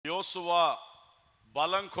யோசுவா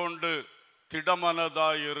பலங்கொண்டு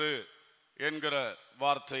திடமனதாயிரு என்கிற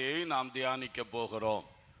வார்த்தையை நாம் தியானிக்க போகிறோம்.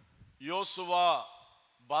 யோசுவா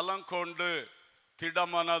பலங்கொண்டு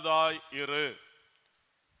திடமனதாய் இரு.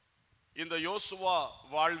 இந்த யோசுவா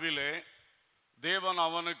வாழ்விலே தேவன்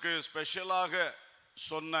அவனுக்கு ஸ்பெஷலாக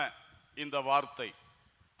சொன்ன இந்த வார்த்தை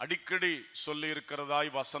அடிக்கடி சொல்லி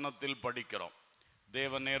இருக்கிறதாய் வசனத்தில் படிக்கிறோம்.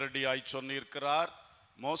 தேவன் நேரடியாய் சொல்லியிருக்கிறார்,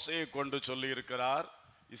 மோசேயை கொண்டு சொல்லியிருக்கிறார்,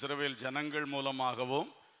 இஸ்ரவேல் ஜனங்கள் மூலமாகவும்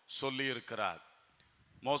சொல்லியிருக்கிறார்.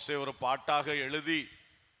 மோசே ஒரு பாட்டாக எழுதி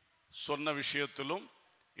சொன்ன விஷயத்திலும்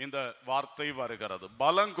இந்த வார்த்தை வருகிறது.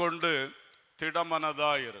 பலங்கொண்டு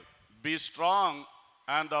திடமனதாயிரு. Be strong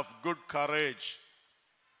and half good courage.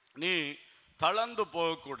 நீ தளர்ந்து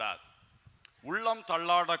போகக்கூடாது, உள்ளம்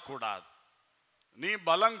தள்ளாடக்கூடாது. நீ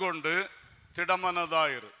பலங்கொண்டு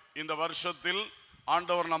திடமனதாயிரு. இந்த வருஷத்தில்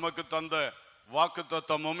ஆண்டவர் நமக்கு தந்த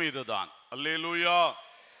வாக்குத்தத்தமும் இதுதான். அல்லேலூயா.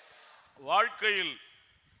 வாழ்க்கையில்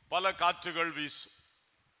பல காற்றுகள் வீசும்,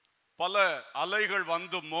 பல அலைகள்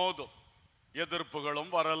வந்து மோதும்,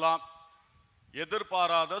 எதிர்ப்புகளும் வரலாம்,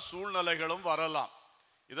 எதிர்பாராத சூழ்நிலைகளும் வரலாம்.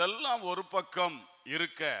 இதெல்லாம் ஒரு பக்கம்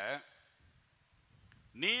இருக்க,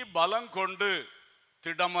 நீ பலங்கொண்டு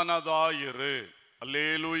திடமனதாயிரு.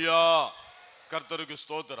 அல்லேலூயா. கர்த்தருக்கு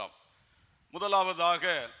ஸ்தோத்திரம். முதலாவதாக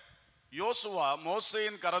யோசுவா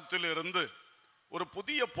மோசேயின் கரத்தில் இருந்து ஒரு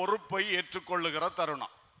புதிய பொறுப்பை ஏற்றுக்கொள்ளுகிற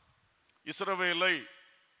தருணம். இஸ்ரவேலை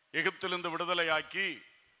எகிப்திலிருந்து விடுதலையாக்கி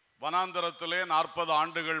வனாந்தரத்திலே 40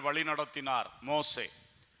 ஆண்டுகள் வழி நடத்தினார் மோசே.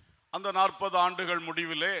 அந்த 40 ஆண்டுகள்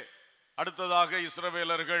முடிவிலே அடுத்ததாக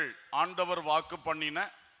இஸ்ரவேலர்கள் ஆண்டவர் வாக்கு பண்ணின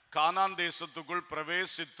கானான் தேசத்துக்குள்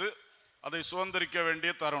பிரவேசித்து அதை சுதந்திரிக்க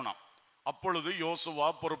வேண்டிய தருணம். அப்பொழுது யோசுவா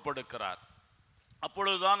பொறுப்பெடுக்கிறார்.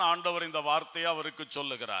 அப்பொழுதுதான் ஆண்டவர் இந்த வார்த்தையை அவருக்கு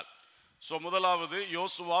சொல்லுகிறார். முதலாவது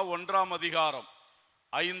யோசுவா 1ஆம் அதிகாரம்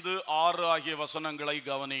 5, 6 ஆகிய வசனங்களை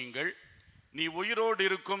கவனியுங்கள். நீ உயிரோடு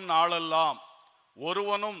இருக்கும் நாளெல்லாம்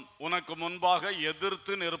ஒருவனும் உனக்கு முன்பாக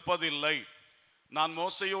எதிர்த்து நிற்பதில்லை. நான்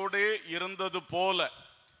மோசையோடே இருந்தது போல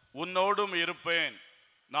உன்னோடும் இருப்பேன்.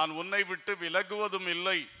 நான் உன்னை விட்டு விலகுவதும்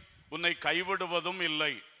இல்லை, உன்னை கைவிடுவதும்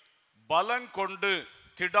இல்லை. பலங்கொண்டு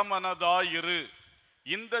திடமனதாயிரு.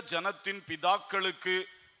 இந்த ஜனத்தின் பிதாக்களுக்கு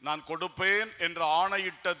நான் கொடுப்பேன் என்று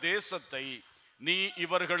ஆணையிட்ட தேசத்தை நீ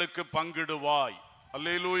இவர்களுக்கு பங்கிடுவாய்.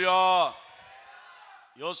 அல்லேலூயா.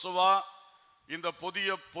 யோசுவா இந்த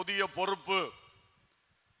புதிய பொறுப்பு,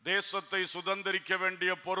 தேசத்தை சுதந்திரிக்க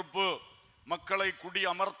வேண்டிய பொறுப்பு, மக்களை குடி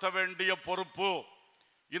அமர்த்த வேண்டிய பொறுப்பு,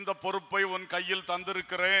 இந்த பொறுப்பை உன் கையில்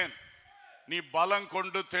தந்திருக்கிறேன். நீ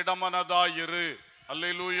பலங்கொண்டு திடமனதாயிரு.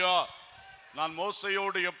 அல்லேலூயா. நான்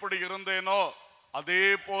மோசையோடு எப்படி இருந்தேனோ அதே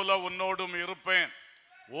போல உன்னோடும் இருப்பேன்.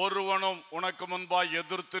 ஒருவனும் உனக்கு முன்பாய்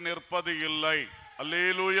எதிர்த்து நிற்பது இல்லை.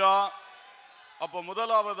 அல்லேலூயா. அப்ப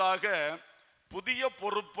முதலாவதாக புதிய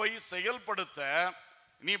பொறுப்பை செயல்படுத்த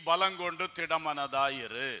நீ பலங்கொண்டு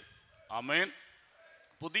திடமனதாயிரு. ஆமென்.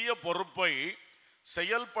 புதிய பொறுப்பை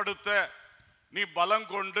செயல்படுத்த நீ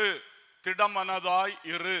பலங்கொண்டு திடமனதாய்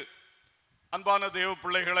இரு. அன்பான தேவ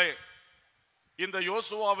பிள்ளைகளே, இந்த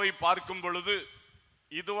யோசுவாவை பார்க்கும் பொழுது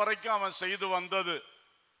இதுவரைக்கும் அவன் செய்து வந்தது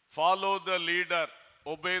follow the leader,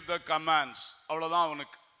 obey the commands. அவ்வளவுதான்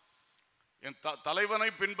அவனுக்கு. என் தலைவனை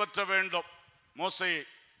பின்பற்ற வேண்டும். மோசேயை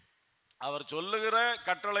அவர் சொல்லுகிற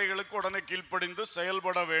கட்டளைகளுக்கு உடனே கீழ்ப்படிந்து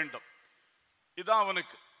செயல்பட வேண்டும். இதுதான்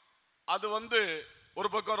அவனுக்கு. அது ஒரு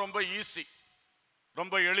பக்கம் ரொம்ப ஈஸி,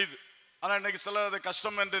 ரொம்ப எளிது. ஆனால் இன்னைக்கு சில அது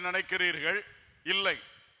கஷ்டம் என்று நினைக்கிறீர்கள். இல்லை,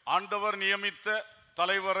 ஆண்டவர் நியமித்த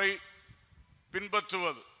தலைவரை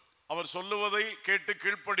பின்பற்றுவது, அவர் சொல்லுவதை கேட்டு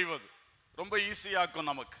கீழ்ப்படிவது ரொம்ப ஈஸியாக்கும்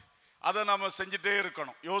நமக்கு. அதை நம்ம செஞ்சுட்டே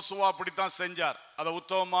இருக்கணும். யோசுவா அப்படித்தான் செஞ்சார், அதை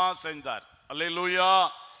உத்தமமா செஞ்சார். அல்லேலூயா.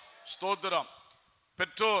 ஸ்தோத்திரம்.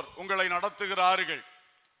 பெற்றோர் உங்களை நடத்துகிறார்கள்,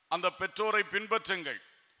 அந்த பெற்றோரை பின்பற்றுங்கள்.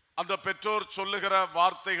 அந்த பெற்றோர் சொல்லுகிற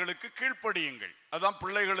வார்த்தைகளுக்கு கீழ்ப்படியுங்கள். அதான்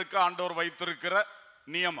பிள்ளைகளுக்கு ஆண்டவர் வைத்திருக்கிற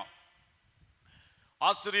நியமம்.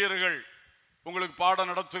 ஆசிரியர்கள் உங்களுக்கு பாடம்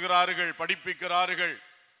நடத்துகிறார்கள், படிப்பிக்கிறார்கள்,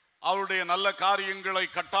 அவருடைய நல்ல காரியங்களை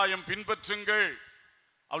கட்டாயம் பின்பற்றுங்கள்.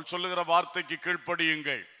 அவள் சொல்லுகிற வார்த்தைக்கு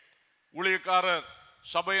கீழ்ப்படியுங்கள். ஊழியக்காரர்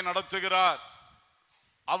சபையை நடத்துகிறார்,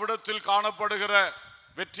 அவிடத்தில் காணப்படுகிற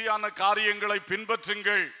வெற்றியான காரியங்களை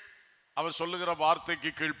பின்பற்றுங்கள். அவர் சொல்லுகிற வார்த்தைக்கு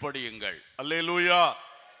கீழ்ப்படியுங்கள். அல்லேலூயா.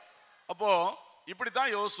 அப்போ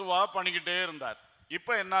இப்படித்தான் யோசுவா பண்ணிக்கிட்டே இருந்தார். இப்ப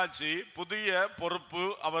என்னாச்சு? புதிய பொறுப்பு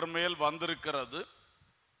அவர் மேல் வந்திருக்கிறது.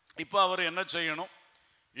 இப்ப அவர் என்ன செய்யணும்?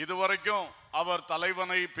 இதுவரைக்கும் அவர்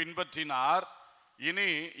தலைவனை பின்பற்றினார், இனி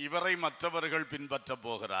இவரை மற்றவர்கள் பின்பற்ற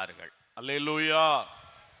போகிறார்கள். அல்லேலூயா.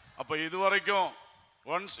 அப்ப இதுவரைக்கும்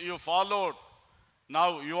once you followed, now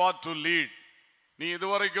you are to lead. நீ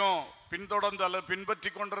இதுவரைக்கும் பின்தொடர்ந்து அல்ல பின்பற்றி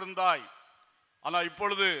கொண்டிருந்தாய், ஆனா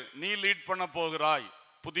இப்பொழுது நீ லீட் பண்ண போகிறாய்,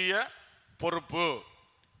 புதிய பொறுப்பு.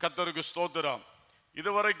 கர்த்தருக்கு ஸ்தோத்திரம்.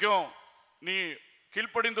 இதுவரைக்கும் நீ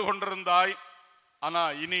கீழ்ப்படிந்து கொண்டிருந்தாய், ஆனா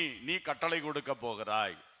இனி நீ கட்டளை கொடுக்க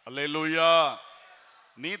போகிறாய். அல்லேலூயா.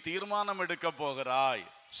 நீ தீர்மானம் எடுக்க போகிறாய்.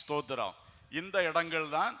 ஸ்தோத்திரம். இந்த இடங்கள்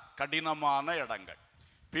தான் கடினமான இடங்கள்.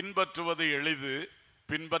 பின்பற்றுவது எளிது,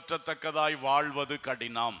 பின்பற்றத்தக்கதாய் வாழ்வது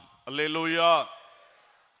கடினம். அல்லேலூயா.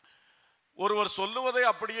 ஒருவர் சொல்லுவதை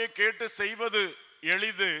அப்படியே கேட்டு செய்வது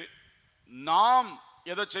எளிது. நாம்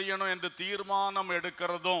எதை செய்யணும் என்று தீர்மானம்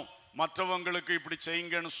எடுக்கிறதும், மற்றவங்களுக்கு இப்படி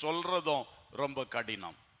செய்யுங்கன்னு சொல்றதும் ரொம்ப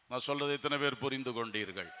கடினம். நான் சொல்றது எத்தனை பேர் புரிந்து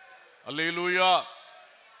கொண்டீர்கள்? அல்லேலூயா.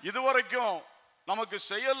 இதுவரைக்கும் நமக்கு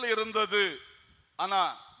செயல் இருந்தது, ஆனா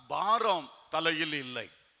பாரம் தலையில் இல்லை.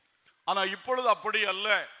 ஆனா இப்பொழுது அப்படி அல்ல.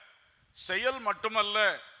 செயல் மட்டுமல்ல,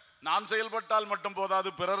 நான் செயல்பட்டால் மட்டும் போதாது,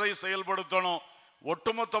 பிறரை செயல்படுத்தணும்,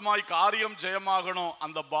 ஒட்டுமொத்தமாய் காரியம் ஜெயமாகணும்.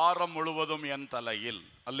 அந்த பாரம் முழுவதும் என் தலையில்.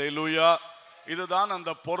 அல்லேலூயா. இதுதான்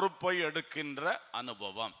அந்த பொறுப்பை எடுக்கின்ற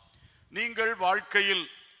அனுபவம். நீங்கள் வாழ்க்கையில்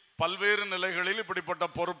பல்வேறு நிலைகளில் இப்படிப்பட்ட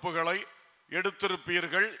பொறுப்புகளை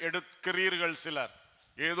எடுத்திருப்பீர்கள், எடுக்கிறீர்கள். சிலர்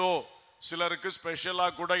ஏதோ சிலருக்கு ஸ்பெஷலா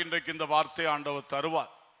கூட இன்றைக்கு இந்த வார்த்தை ஆண்டவர்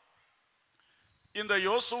தருவார். இந்த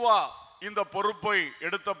யோசுவா இந்த பொறுப்பை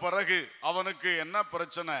எடுத்த பிறகு அவனுக்கு என்ன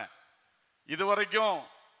பிரச்சனை? இதுவரைக்கும்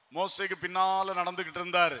மோசேக்கு பின்னால நடந்துகிட்டு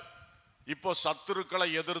இருந்தாரு. இப்போ சத்துருக்களை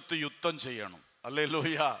எதிர்த்து யுத்தம் செய்யணும்.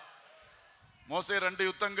 அல்லேலூயா. மோசே 2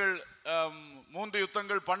 யுத்தங்கள் 3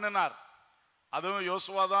 யுத்தங்கள் பண்ணினார். அதுவும்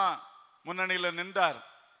யோசுவா தான் முன்னணியில நின்றார்.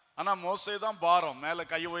 ஆனா மோசே தான் பாரம், மேல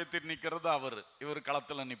கையை உயர்த்திட்டு நிக்கிறது அவரு. இவர்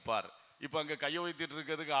களத்துல நிற்பார். இப்ப அங்க கையை உயர்த்திட்டு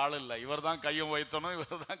இருக்கிறதுக்கு ஆள் இல்லை. இவர் தான் கையும் வைத்தணும்,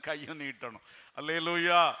 இவர் தான் கையும் நீட்டணும்.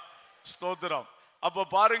 அல்லேலூயா. ஸ்தோத்திரம். அப்ப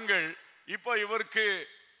பாருங்கள், இப்ப இவருக்கு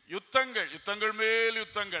யுத்தங்கள் மேல்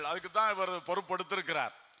யுத்தங்கள். அதுக்கு தான் இவர்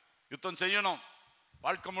பொறுப்படுத்திருக்கிறார். யுத்தம் செய்யணும்.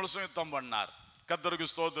 வாழ்க்கை முழுசும் யுத்தம் பண்ணார். கர்த்தருக்கு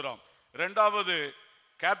ஸ்தோத்திரம். 2வது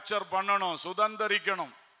கேப்சர் பண்ணணும்,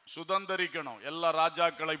 சுதந்தரிக்கணும். எல்லா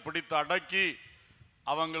ராஜாக்களை பிடித்து அடக்கி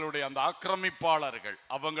அவங்களுடைய அந்த ஆக்கிரமிப்பாளர்கள்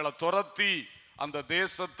அவங்களை துரத்தி அந்த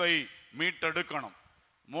தேசத்தை மீட்டெடுக்கணும்.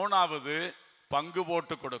 3வது பங்கு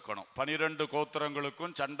போட்டு கொடுக்கணும். 12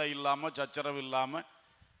 கோத்திரங்களுக்கும் சண்டை இல்லாம, சச்சரவு இல்லாம,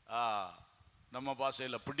 நம்ம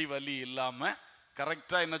பாஷையில் பிடிவலி இல்லாம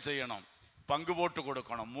கரெக்டா என்ன செய்யணும்? பங்கு போட்டு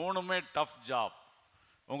கொடுக்கணும். 3மே டஃப் ஜாப்.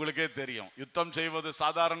 உங்களுக்கே தெரியும், யுத்தம் செய்வது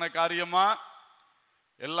சாதாரண காரியமா?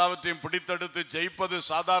 எல்லாவற்றையும் பிடித்தெடுத்து ஜெயிப்பது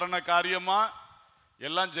சாதாரண காரியமா?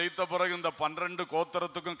 எல்லாம் ஜெயித்த பிறகு இந்த 12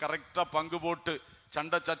 கோத்திரத்துக்கும் கரெக்டா பங்கு போட்டு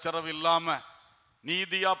சண்டை சச்சரவு இல்லாம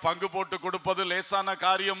நீதியா பங்கு போட்டு கொடுப்பது லேசான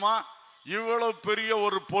காரியமா? இவ்வளவு பெரிய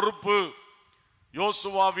ஒரு பொறுப்பு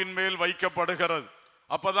யோசுவாவின் மேல் வைக்கப்படுகிறது.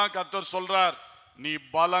 அப்பதான் கர்த்தர் சொல்றார், நீ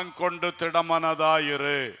பலம் கொண்டு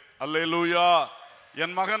திடமனதாயிரு. அல்லேலூயா.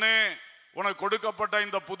 என் மகனே, உனக்கு கொடுக்கப்பட்ட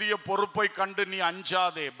இந்த புதிய பொறுப்பை கண்டு நீ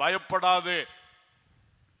அஞ்சாதே, பயப்படாதே.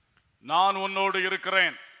 நான் உன்னோடு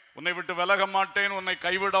இருக்கிறேன், உன்னை விட்டு விலக மாட்டேன், உன்னை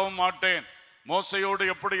கைவிடவும் மாட்டேன். மோசையோடு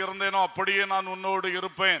எப்படி இருந்தேனோ அப்படியே நான் உன்னோடு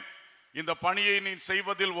இருப்பேன். இந்த பணியை நீ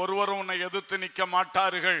செய்வதில் ஒருவரும் உன்னை எதிர்த்து நிற்க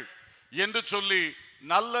மாட்டார்கள் என்று சொல்லி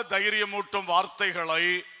நல்ல தைரியமூட்டும் வார்த்தைகளை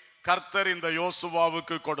கர்த்தர் இந்த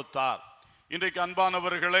யோசுவாவுக்கு கொடுத்தார். இன்றைக்கு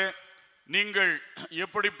அன்பானவர்களே, நீங்கள்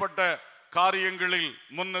எப்படிப்பட்ட காரியங்களில்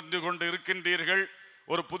முன்னின்று கொண்டு இருக்கின்றீர்கள்?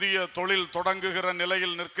 ஒரு புதிய தொழில் தொடங்குகிற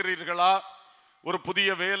நிலையில் நிற்கிறீர்களா? ஒரு புதிய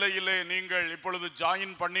வேலையிலே நீங்கள் இப்பொழுது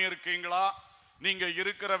ஜாயின் பண்ணி இருக்கீங்களா? நீங்க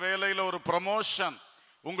இருக்கிற வேலையில ஒரு ப்ரமோஷன்,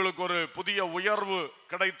 உங்களுக்கு ஒரு புதிய உயர்வு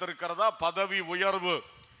கிடைத்திருக்கிறதா? பதவி உயர்வு.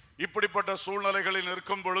 இப்படிப்பட்ட சூழ்நிலைகளில்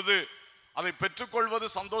இருக்கும் பொழுது அதை பெற்றுக்கொள்வது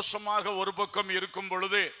சந்தோஷமாக ஒரு பக்கம் இருக்கும்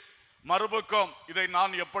பொழுது, மறுபக்கம் இதை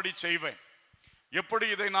நான் எப்படி செய்வேன், எப்படி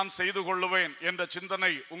இதை நான் செய்து கொள்ளுவேன் என்ற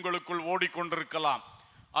சிந்தனை உங்களுக்குள் ஓடிக்கொண்டிருக்கலாம்.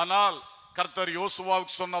 ஆனால் கர்த்தர்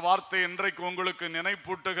யோசுவாவுக்கு சொன்ன வார்த்தை இன்றைக்கு உங்களுக்கு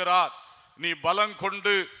நினைப்பூட்டுகிறார். நீ பலம்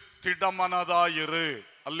கொண்டு திடமனதாயிரு.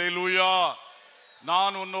 அல்லேலூயா.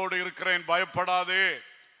 நான் உன்னோடு இருக்கிறேன், பயப்படாதே.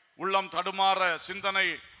 உள்ளம் தடுமாற, சிந்தனை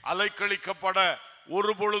அலைக்கழிக்கப்பட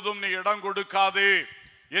ஒரு பொழுதும் நீ இடம் கொடுக்காதே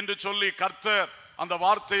என்று சொல்லி கர்த்தர் அந்த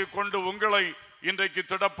வார்த்தையை கொண்டு உங்களை இன்றைக்கு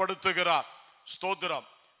திடப்படுத்துகிறார். ஸ்தோத்திரம்.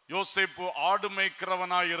 யோசேப்பு ஆடு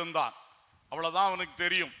மேய்க்கிறவனாய் இருந்தான், அவ்வளவுதான் அவனுக்கு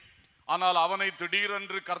தெரியும். ஆனால் அவனை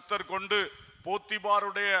திடீரென்று கர்த்தர் கொண்டு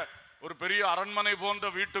போத்திபாருடைய ஒரு பெரிய அரண்மனை போன்ற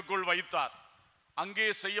வீட்டுக்குள் வைத்தார். அங்கே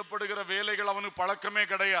செய்யப்படுகிற வேலைகள் அவனுக்கு பழக்கமே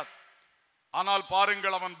கிடையாது. ஆனால்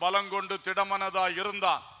பாருங்கள், அவன் பலம் கொண்டு திடமனதா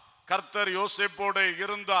இருந்தான். கர்த்தர் யோசேப்போட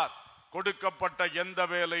இருந்தார். கொடுக்கப்பட்ட எந்த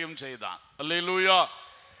வேலையும் செய்தான். அல்லேலூயா.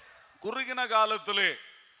 குறுகின காலத்திலே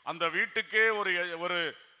அந்த வீட்டுக்கே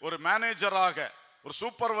ஒரு மேனேஜராக, ஒரு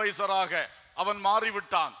சூப்பர்வைசராக அவன்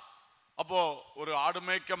மாறிவிட்டான். அப்போ ஒரு ஆடு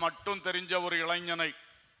மேய்க்க மட்டும் தெரிஞ்ச ஒரு இளைஞனை,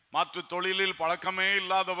 மாற்று தொழிலில் பழக்கமே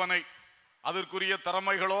இல்லாதவனை அதற்குரிய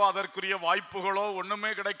திறமைகளோ அதற்குரிய வாய்ப்புகளோ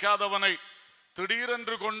ஒண்ணுமே கிடைக்காதவனை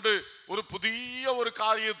திடீரென்று கொண்டு ஒரு புதிய ஒரு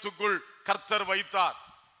காரியத்துக்குள் கர்த்தர் வைத்தார்.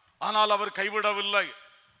 ஆனால் அவர் கைவிடவில்லை,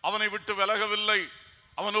 அவனை விட்டு விலகவில்லை,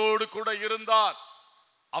 அவனோடு கூட இருந்தார்,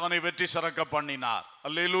 அவனை வெற்றி சிறக்க பண்ணினார்.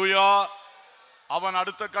 அல்லேலூயா. அவன்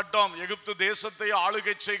அடுத்த கட்டம் எகிப்து தேசத்தை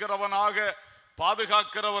ஆளுகை செய்கிறவனாக,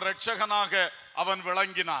 பாதுகாக்கிறவர், இரட்சகனாக அவன்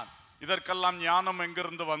விளங்கினான். இதற்கெல்லாம் ஞானம்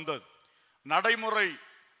எங்கிருந்து வந்தது? நடைமுறை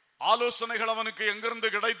ஆலோசனைகள் அவனுக்கு எங்கிருந்து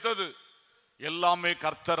கிடைத்தது? எல்லாமே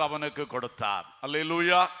கர்த்தர் அவனுக்கு கொடுத்தார்.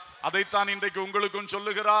 அல்லேலூயா. அதைத்தான் இன்றைக்கு உங்களுக்கும்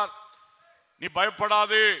சொல்லுகிறார். நீ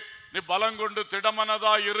பயப்படாதே, நீ பலங்கொண்டு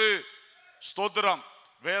திடமனதா இரு. ஸ்தோத்திரம்.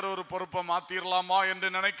 வேறொரு பொறுப்பை மாத்திரலாமா என்று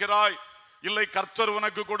நினைக்கிறாய்? இல்லை, கர்த்தர்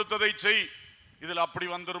உனக்கு கொடுத்ததை செய். இதில் அப்படி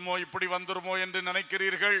வந்துருமோ இப்படி வந்துருமோ என்று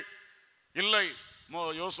நினைக்கிறீர்கள். இல்லை,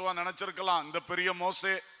 யோசுவா நினைச்சிருக்கலாம், இந்த பெரிய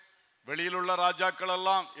மோசே வெளியில் உள்ள ராஜாக்கள்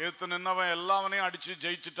எல்லாம் ஏத்து நின்னவன் எல்லாவனையும் அடிச்சு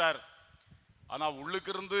ஜெயிச்சுட்டார். ஆனா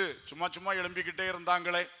உள்ளுக்கு இருந்து சும்மா சும்மா எழும்பிக்கிட்டே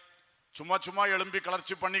இருந்தாங்களே, சும்மா சும்மா எழும்பி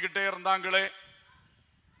கிளர்ச்சி பண்ணிக்கிட்டே இருந்தாங்களே.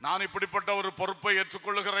 நான் இப்படிப்பட்ட ஒரு பொறுப்பை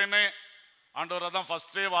ஏற்றுக்கொள்ளுகிறேனே. ஆண்டவர் அதான்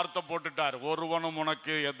ஃபர்ஸ்டே வார்த்தை போட்டுட்டார், ஒருவனும்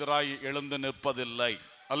உனக்கு எதிராய் எழுந்து நிற்பதில்லை.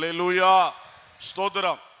 அல்லேலூயா.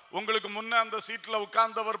 ஸ்தோத்திரம். உங்களுக்கு முன்ன அந்த சீட்ல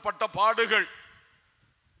உட்கார்ந்தவர் பட்ட பாடுகள்,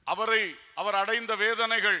 அவர் அடைந்த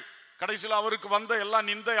வேதனைகள், கடைசியில் அவருக்கு வந்த எல்லா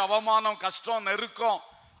நிந்தை, அவமானம், கஷ்டம், நெருக்கம்.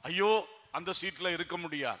 ஐயோ, அந்த சீட்ல இருக்க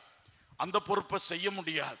முடியாது, அந்த பொறுப்பை செய்ய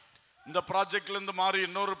முடியாது, இந்த ப்ராஜெக்ட்ல இருந்து மாறி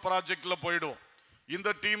இன்னொரு ப்ராஜெக்ட்ல போயிடும், இந்த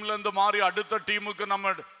டீம்ல இருந்து மாறி அடுத்த டீமுக்கு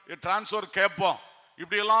நம்ம டிரான்ஸ்ஃபர் கேட்போம்.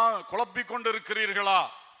 இப்படியெல்லாம் குழப்பி கொண்டு இருக்கிறீர்களா?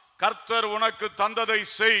 கர்த்தர் உனக்கு தந்ததை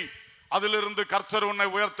செய். அதிலிருந்து கர்த்தர் உன்னை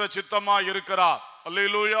உயர்த்த சித்தமா இருக்கிறார்.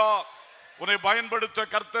 அல்லேலூயா. உன்னை பயன்படுத்த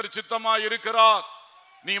கர்த்தர் சித்தமா இருக்கிறார்.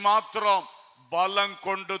 நீ மாத்திரம் பலம்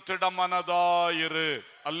கொண்டு திடமனதாயிரு.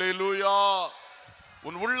 அல்லேலூயா.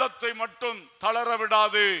 உன் உள்ளத்தை மட்டும் தளர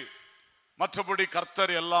விடாது, மற்றபடி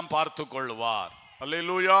கர்த்தர் எல்லாம் பார்த்து கொள்வார்.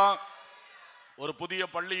 அல்லேலூயா. ஒரு புதிய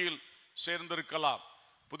பள்ளியில் சேர்ந்திருக்கலாம்,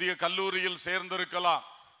 புதிய கல்லூரியில் சேர்ந்திருக்கலாம்,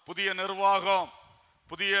 புதிய நிர்வாகம்,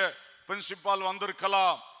 புதிய பிரின்சிபால்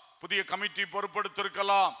வந்திருக்கலாம், புதிய கமிட்டி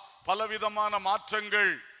பொறுப்பெடுத்திருக்கலாம், பலவிதமான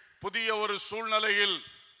மாற்றங்கள், புதிய ஒரு சூழ்நிலையில்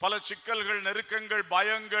பல சிக்கல்கள், நெருக்கங்கள்,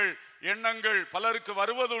 பயங்கள், எண்ணங்கள் பலருக்கு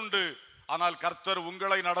வருவதுண்டு. ஆனால் கர்த்தர்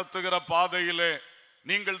உங்களை நடத்துகிற பாதையிலே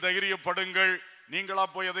நீங்கள் தைரியப்படுங்கள். நீங்களா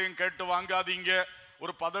போய் எதையும் கேட்டு வாங்காதீங்க.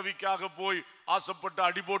 ஒரு பதவிக்காக போய் ஆசைப்பட்டு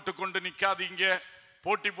அடி போட்டு கொண்டு நிக்காதீங்க,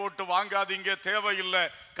 போட்டி போட்டு வாங்காதீங்க, தேவையில்லை.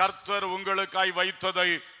 கர்த்தர் உங்களுக்காய் வைத்ததை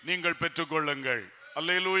நீங்கள் பெற்றுக்கொள்ளுங்கள்.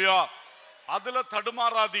 அல்லேலூயா. அதுல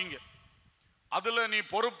தடுமாறாதீங்க. அதுல நீ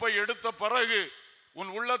பொறுப்பை எடுத்த பிறகு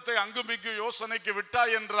உன் உள்ளத்தை அங்குமிக்கு யோசனைக்கு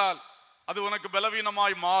விட்டாய் என்றால் அது உனக்கு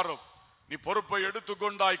பலவீனமாய் மாறும். நீ பொறுப்பை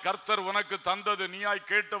எடுத்துக்கொண்டாய், கர்த்தர் உனக்கு தந்தது, நீயாய்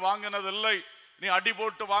கேட்டு வாங்கினதில்லை, நீ அடி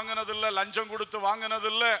போட்டு வாங்கினதில்லை, லஞ்சம் கொடுத்து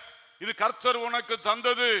வாங்கினதில்லை, இது கர்த்தர் உனக்கு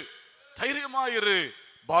தந்தது. தைரியமாயிரு,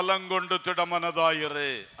 பலங்கொண்டு திடமனதாயிரு.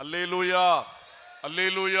 அல்லேலூயா.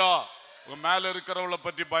 அல்லேலூயா. உங்க மேல இருக்கிறவளை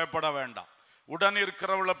பற்றி பயப்பட வேண்டாம், உடன்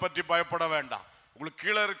இருக்கிறவளை பற்றி பயப்பட வேண்டாம். உங்களுக்கு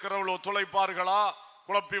கீழே இருக்கிறவள் ஒத்துழைப்பார்களா,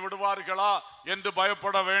 குழப்பி விடுவார்களா என்று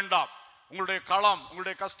பயப்பட வேண்டாம். உங்களுடைய களம்,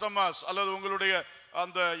 உங்களுடைய கஸ்டமர்ஸ் அல்லது உங்களுடைய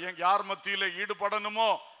அந்த யார் மத்தியிலே ஈடுபடணுமோ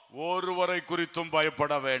ஒருவரை குறித்தும்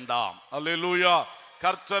பயப்பட வேண்டாம். அல்லேலூயா.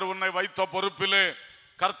 கர்த்தர் உன்னை வைத்த பொறுப்பிலே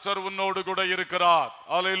கர்த்தர் உன்னோடு கூட இருக்கிறார்.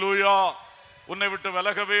 அல்லேலூயா. உன்னை விட்டு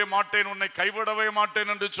விலகவே மாட்டேன், உன்னை கைவிடவே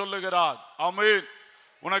மாட்டேன் என்று சொல்லுகிறார். ஆமென்.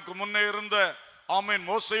 உனக்கு முன்னே இருந்த ஆமென்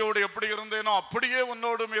மோசையோடு எப்படி இருந்தேனோ அப்படியே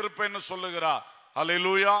உன்னோடும் இருப்பேன்னு சொல்லுகிறார்.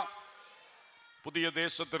 அல்லேலூயா. புதிய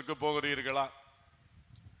தேசத்திற்கு போகிறீர்களா?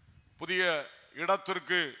 புதிய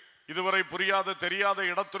இடத்திற்கு, இதுவரை புரியாத தெரியாத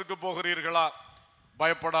இடத்திற்கு போகிறீர்களா?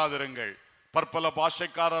 பயப்படாதிருங்கள். பற்பல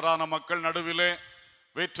பாஷைக்காரரான மக்கள் நடுவிலே,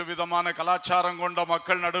 வேற்று விதமான கலாச்சாரம் கொண்ட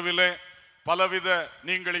மக்கள் நடுவிலே, பலவித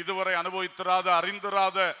நீங்கள் இதுவரை அனுபவித்திராத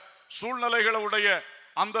அறிந்திராத சூழ்நிலைகளுடைய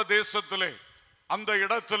அந்த தேசத்திலே, அந்த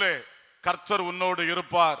இடத்திலே கர்த்தர் உன்னோடு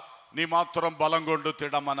இருப்பார். நீ மாத்திரம் பலங்கொண்டு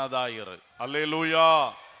திடமனதாயிரு. அல்லேலூயா.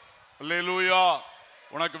 அல்லேலூயா.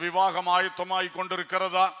 உனக்கு விவாகம் ஆயத்தமாய்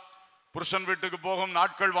கொண்டிருக்கிறதா? புருஷன் வீட்டுக்கு போகும்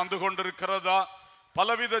நாட்கள் வந்து கொண்டிருக்கிறதா?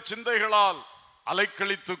 பலவித சிந்தைகளால்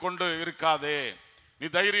அலைக்கழித்து கொண்டு இருக்காதே. நீ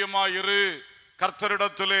தைரியமாயிரு.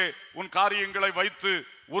 கர்த்தரிடத்திலே உன் காரியங்களை வைத்து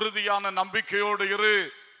உறுதியான நம்பிக்கையோடு இரு.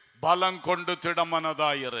 பலம் கொண்டு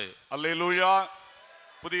திடமனதாயிரு. அல்லேலூயா.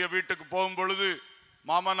 புதிய வீட்டுக்கு போகும் பொழுது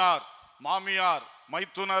மாமனார், மாமியார்,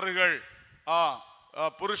 மைத்துனர்கள்,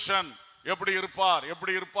 புருஷன் எப்படி இருப்பார்,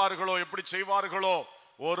 எப்படி இருப்பார்களோ, எப்படி செய்வார்களோ,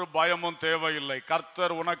 ஒரு பயமும் தேவையில்லை.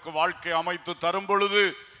 கர்த்தர் உனக்கு வாழ்க்கை அமைத்து தரும் பொழுது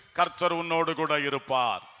கர்த்தர் உன்னோடு கூட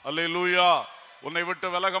இருப்பார். அல்லேலூயா. உன்னை விட்டு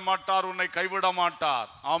விலக மாட்டார், உன்னை கைவிட மாட்டார்.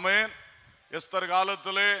 ஆமென். எஸ்தர்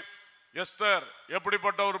காலத்திலே எஸ்தர்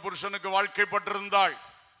எப்படிப்பட்ட ஒரு புருஷனுக்கு வாழ்க்கைப்பட்டிருந்தாள்?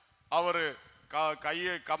 அவரு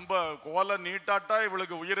கையை கம்ப கோல நீட்டாட்டா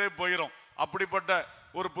இவளுக்கு உயிரே போயிரும். அப்படிப்பட்ட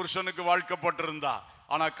ஒரு புருஷனுக்கு வாழ்க்கப்பட்டிருந்தா.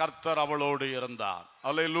 ஆனா கர்த்தர் அவளோடு இருந்தார்.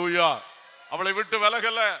 அல்லேலூயா. அவளை விட்டு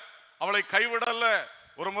விலகல, அவளை கைவிடல.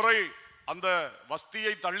 ஒரு முறை அந்த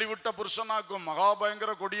வஸ்தியை தள்ளிவிட்ட புருஷனாக்கும்,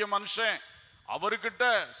 மகாபயங்கர கொடிய மனுஷன், அவர்கிட்ட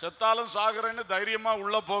செத்தாலும் சாகிறேன்னு தைரியமா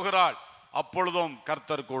உள்ள போகிறாள். அப்பொழுதும்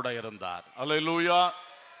கர்த்தர் கூட இருந்தார். அல்லேலூயா.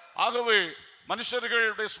 ஆகவே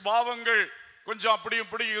மனுஷர்களுடைய சுபாவங்கள் கொஞ்சம் அப்படி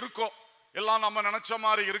இப்படி இருக்கும். எல்லாம் நம்ம நினைச்ச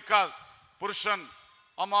மாதிரி இருக்காது. புருஷன்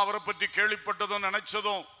ஆமா அவரை பற்றி கேள்விப்பட்டதும்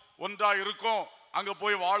நினைச்சதும் ஒன்றா இருக்கும். அங்க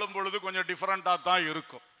போய் வாழும் பொழுது கொஞ்சம் டிஃபரெண்டா தான்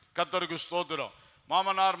இருக்கும். கர்த்தருக்கு ஸ்தோத்திரம்.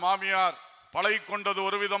 மாமனார் மாமியார் பழகி கொண்டது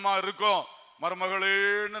ஒரு விதமா இருக்கும்.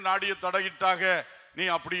 மருமகளேன்னு நாடிய தடகிட்டாக நீ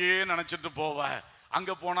அப்படியே நினைச்சிட்டு போவ.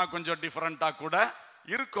 அங்க போனா கொஞ்சம் டிஃபரெண்டா கூட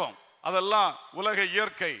இருக்கும். அதெல்லாம் உலக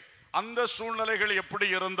இயற்கை. அந்த சூழ்நிலைகள் எப்படி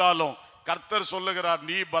இருந்தாலும் கர்த்தர் சொல்லுகிறார்,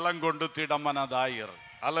 நீ பலங்கொண்டு திடமனதாயிரு.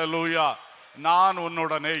 அல்லேலூயா. நான்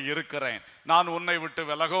உன்னுடனே இருக்கிறேன். நான் உன்னை விட்டு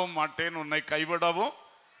விலகவும் மாட்டேன், உன்னை கைவிடவும்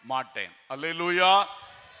மாட்டேன். அல்லேலூயா.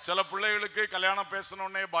 சில பிள்ளைகளுக்கு கல்யாணம்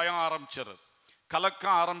பேசணுன்னே பயம் ஆரம்பிச்சிருது,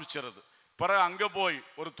 கலக்கம் ஆரம்பிச்சிருது. பிறகு அங்க போய்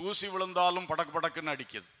ஒரு தூசி விழுந்தாலும் படக்கு படக்குன்னு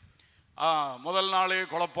அடிக்குது. முதல் நாளே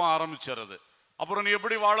குழப்பம் ஆரம்பிச்சிருது. அப்புறம் நீ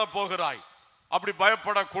எப்படி வாழ போகிறாய்? அப்படி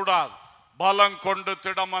பயப்படக்கூடாது. பலம் கொண்டு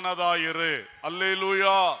திடமனதாயிரு.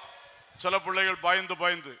 அல்லேலூயா. சில பிள்ளைகள் பயந்து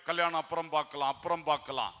பயந்து கல்யாணம் அப்புறம்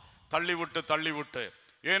பார்க்கலாம் தள்ளி விட்டு.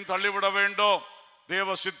 ஏன் தள்ளிவிட வேண்டும்? தேவ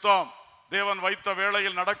சித்தம், தேவன் வைத்த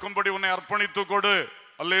வேளையில் நடக்கும்படி உன்னை அர்ப்பணித்து கொடு.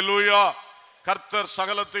 அல்லேலூயா. கர்த்தர்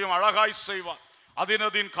சகலத்தையும் அழகாய் செய்வார்.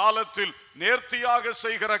 அதினதின் காலத்தில் நேர்த்தியாக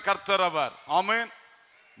செய்கிற கர்த்தர் அவர். ஆமென்.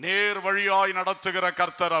 நேர் வழியாய் நடத்துகிற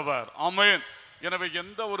கர்த்தர் அவர். ஆமென். எனவே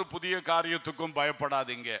எந்த ஒரு புதிய காரியத்துக்கும்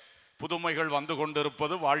பயப்படாதீங்க. புதுமைகள் வந்து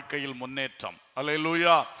கொண்டிருப்பது வாழ்க்கையில் முன்னேற்றம்.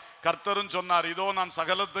 அல்லேலூயா. கர்த்தரும் சொன்னார், இதோ நான்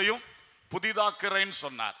சகலத்தையும் புதிதாக்குறேன்னு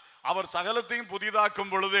சொன்னார். அவர் சகலத்தையும்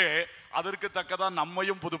புதிதாக்கும் பொழுதே அதற்கு தக்கதான்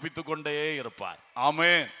நம்மையும் புதுப்பித்து கொண்டே இருப்பார்.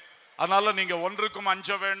 ஆமென். அதனால நீங்க ஒன்றுக்கும்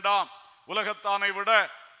அஞ்ச வேண்டாம். உலகத்தானை விட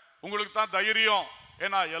உங்களுக்கு தான் தைரியம்.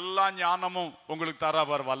 ஏன்னா எல்லா ஞானமும் உங்களுக்கு தர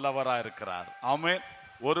அவர் வல்லவரா இருக்கிறார். ஆமென்.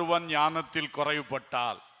 ஒருவன் ஞானத்தில்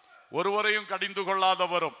குறைவுபட்டால் ஒருவரையும் கடிந்து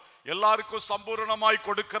கொள்ளாதவரும் எல்லாருக்கும் சம்பூர்ணமாய்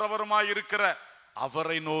கொடுக்கிறவருமாய் இருக்கிற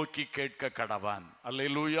அவரை நோக்கி கேட்க கடவன்.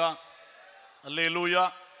 அல்லேலூயா. அல்லேலூயா.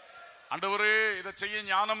 ஆண்டவரே, இதை செய்ய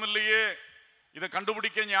ஞானம் இல்லையே, இதை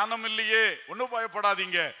கண்டுபிடிக்க ஞானம் இல்லையே, ஒன்னும்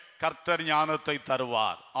பயப்படாதீங்க. கர்த்தர் ஞானத்தை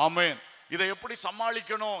தருவார். ஆமென். இதை எப்படி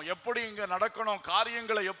சமாளிக்கணும், எப்படி இங்க நடக்கணும்,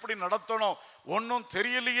 காரியங்களை எப்படி நடத்தணும் ஒன்னும்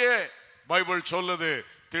தெரியலையே. பைபிள் சொல்லுது,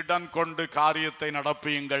 திடன் கொண்டு காரியத்தை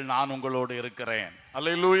நடப்பியுங்கள், நான் உங்களோடு இருக்கிறேன்.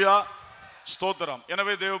 அல்லேலூயா. ஸ்தோத்திரம்.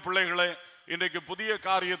 எனவே தேவ பிள்ளைகளே, இன்றைக்கு புதிய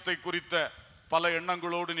காரியத்தை குறித்த பல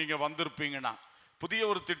எண்ணங்களோடு நீங்க வந்திருப்பீங்கன்னா, புதிய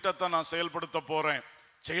ஒரு திட்டத்தை நான் செயல்படுத்த போறேன்,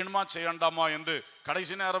 செய்யணுமா செய்யண்டாமா என்று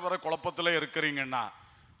கடைசி நேரம் வரை குழப்பத்திலே இருக்கிறீங்கன்னா,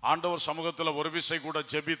 ஆண்டவர் சமூகத்தில் ஒரு விசை கூட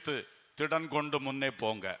ஜெபித்து திடன் கொண்டு முன்னே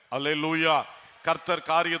போங்க. அல்லேலூயா. கர்த்தர்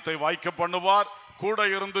காரியத்தை வாய்க்க பண்ணுவார், கூட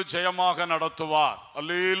இருந்து ஜெயமாக நடத்துவார்.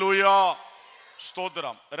 அல்லேலூயா.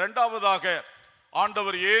 ஸ்தோத்திரம். இரண்டாவதாக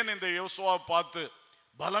ஆண்டவர் ஏன் இந்த யோசுவாவை பார்த்து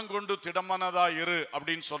பலங்கொண்டு திடமனதா இரு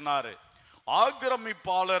அப்படின்னு சொன்னாரு?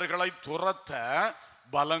 ஆக்கிரமிப்பாளர்களை துரத்த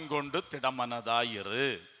பலங்கொண்டு திடமனதா இரு.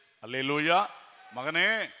 அல்லேலூயா. மகனே,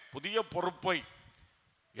 புதிய பொறுப்பை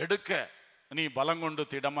எடுக்க நீ பலங்கொண்டு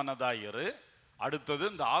திடமனதா இரு. அடுத்தது,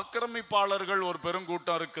 இந்த ஆக்கிரமிப்பாளர்கள் ஒரு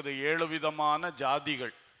பெருங்கூட்டம் இருக்குது, 7 விதமான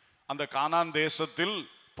ஜாதிகள். அந்த கானான் தேசத்தில்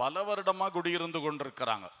பல வருடமா குடியிருந்து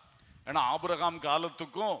கொண்டிருக்கிறாங்க. ஏன்னா ஆபிரகாம்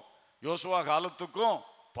காலத்துக்கும் யோசுவா காலத்துக்கும்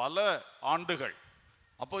பல ஆண்டுகள்.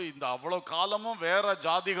 அப்போ இந்த அவ்வளவு காலமும் வேற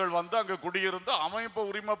ஜாதிகள் வந்து அங்க குடியிருந்து அவன் இப்ப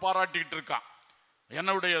உரிமை பாராட்டிட்டு இருக்கான்.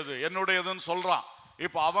 என்னுடையதுன்னு சொல்றான்.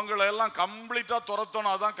 இப்ப அவங்களெல்லாம் கம்ப்ளீட்டா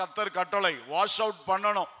துரத்தணும். அதான் கர்த்தர் கட்டளை. வாஷ் அவுட்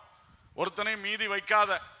பண்ணணும். ஒருத்தனை மீதி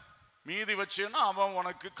வைக்காத. மீதி வச்சேன்னா அவன்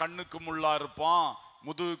உனக்கு கண்ணுக்கு முள்ளா இருப்பான்,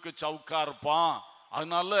 முதுகுக்கு சவுக்கா இருப்பான்.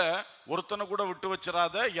 அதனால ஒருத்தனை கூட விட்டு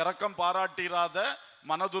வச்சிடாத, இரக்கம் பாராட்டிராத,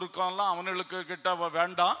 மனதுருக்கம்லாம் அவனுக்கு கிட்ட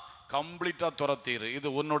வேண்டாம், கம்ப்ளீட்டா துரத்திரு. இது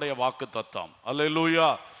உன்னுடைய வாக்கு தத்தம். அல்லேலூயா.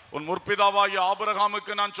 உன் முற்பிதாவாகிய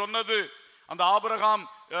ஆபிரகாமுக்கு நான் சொன்னது, அந்த ஆபிரகாம்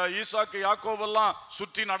ஈசாக்கு யாக்கோவெல்லாம்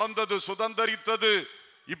சுற்றி நடந்தது, சுதந்தரித்தது.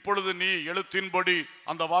 இப்பொழுது நீ எழுத்தின்படி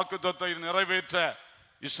அந்த வாக்கு தத்தத்தை நிறைவேற்ற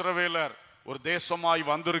இஸ்ரவேலர் ஒரு தேசமாய்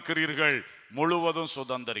வந்திருக்கிறீர்கள், முழுவதும்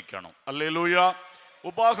சுதந்தரிக்கணும். அல்லேலூயா.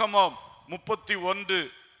 உபாகமம்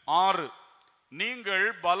 31:6, நீங்கள்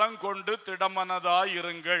பலங்கொண்டு திடமனதாய்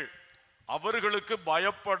இருங்கள், அவர்களுக்கு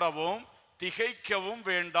பயப்படவும் திகைக்கவும்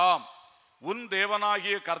வேண்டாம். உன்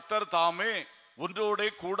தேவனாகிய கர்த்தர் தாமே உன்னோடே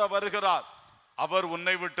கூட வருகிறார். அவர்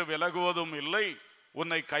உன்னை விட்டு விலகுவதும் இல்லை,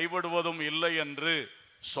 உன்னை கைவிடுவதும் இல்லை என்று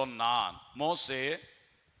சொன்னான். மோசே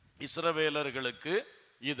இஸ்ரவேலர்களுக்கு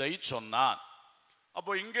இதை சொன்னான்.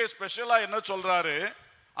 அப்போ இங்கே ஸ்பெஷலா என்ன சொல்றாரு?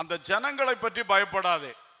 அந்த ஜனங்களை பற்றி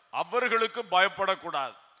பயப்படாதே, அவர்களுக்கு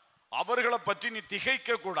பயப்படக்கூடாது, அவர்களை பற்றி நீ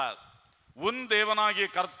திகைக்க கூடாது. உன் தேவனாகிய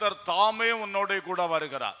கர்த்தர் தாமே உன்னோட கூட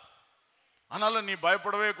வருகிறார். அதனால நீ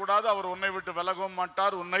பயப்படவே கூடாது. அவர் உன்னை விட்டு விலகவும்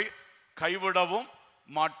மாட்டார், உன்னை கைவிடவும்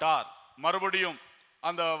மாட்டார். மறுபடியும்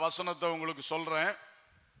அந்த வசனத்தை உங்களுக்கு சொல்றேன்.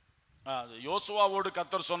 யோசுவாவோடு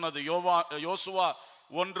கர்த்தர் சொன்னது யோசுவா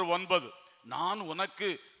 1:9, நான் உனக்கு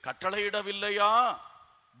கட்டளையிடவில்லையா?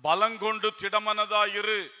 பலங்கொண்டு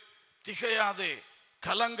திடமனதாயிரு, திகையாதே,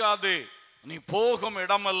 கலங்காதே, நீ போகும்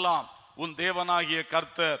இடமெல்லாம் உன் தேவனாகிய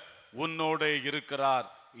கர்த்தர் உன்னோட இருக்கிறார்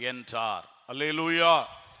என்றார். அல்லேலூயா.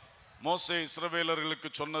 மோசே இஸ்ரவேலர்களுக்கு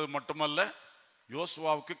சொன்னது மட்டுமல்ல,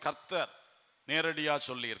 யோசுவாவுக்கு கர்த்தர் நேரடியா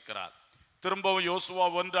சொல்லி இருக்கிறார். திரும்பவும் யோசுவா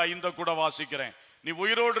 1:5 கூட வாசிக்கிறேன். நீ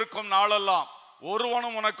உயிரோடு இருக்கும் நாளெல்லாம்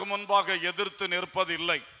ஒருவனும் உனக்கு முன்பாக எதிர்த்து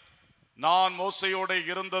நிற்பதில்லை. நான் மோசையோட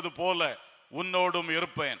இருந்தது போல உன்னோடும்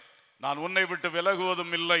இருப்பேன். நான் உன்னை விட்டு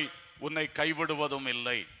விலகுவதும் இல்லை, உன்னை கைவிடுவதும்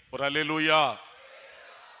இல்லை. ஒரு அல்லேலூயா.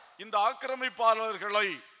 இந்த ஆக்கிரமிப்பாளர்களை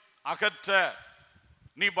அகற்ற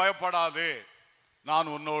நீ பயப்படாதே, நான்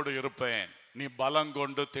உன்னோடு இருப்பேன், நீ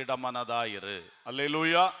பலங்கொண்டு திடமனதாயிரு.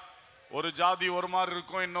 அல்லேலூயா. ஒரு ஜாதி ஒரு மாதிரி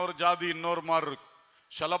இருக்கும், இன்னொரு ஜாதி இன்னொரு மாதிரி இருக்கும்.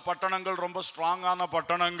 சில பட்டணங்கள் ரொம்ப ஸ்ட்ராங்கான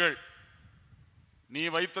பட்டணங்கள். நீ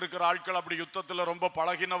வைத்திருக்கிற ஆட்கள் அப்படி யுத்தத்தில் ரொம்ப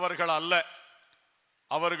பழகினவர்கள் அல்ல.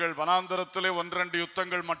 அவர்கள் வனாந்தரத்திலே 1-2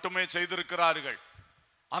 யுத்தங்கள் மட்டுமே செய்திருக்கிறார்கள்.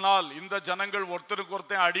 ஆனால் இந்த ஜனங்கள் ஒருத்தருக்கு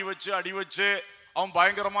ஒருத்தன் அடி வச்சு அவன்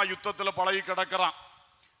பயங்கரமா யுத்தத்தில் பழகி கிடக்கிறான்.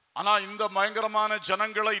 ஆனா இந்த பயங்கரமான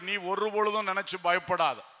ஜனங்களை நீ ஒரு பொழுதும் நினைச்சு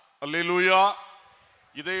பயப்படாத. அல்லேலூயா.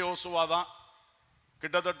 இதே யோசுவா தான்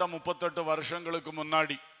கிட்டத்தட்ட 38 வருஷங்களுக்கு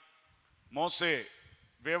முன்னாடி மோசே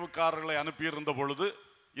வேவுக்காரர்களை அனுப்பியிருந்த பொழுது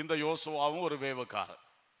இந்த யோசுவாவும் ஒரு வேவுக்காரர்,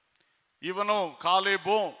 இவனும்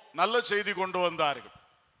காலேபும் நல்ல செய்தி கொண்டு வந்தார்கள்.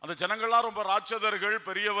 அந்த ஜனங்கள்லாம் ரொம்ப ராட்சதர்கள்,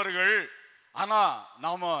 பெரியவர்கள், ஆனா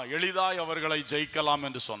நாம எளிதாய் அவர்களை ஜெயிக்கலாம்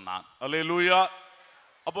என்று சொன்னான். அல்லேலூயா.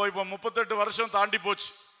 அப்போ இப்போ 38 வருஷம் தாண்டி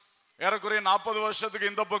போச்சு. ஏறக்குறைய 40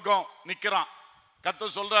 வருஷத்துக்கு இந்த பக்கம் நிக்கிறான்.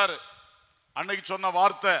 கர்த்தர் சொல்றாரு, அன்னைக்கு சொன்ன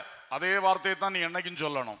வார்த்தை அதே வார்த்தையை தான் நீ என்னைக்கும்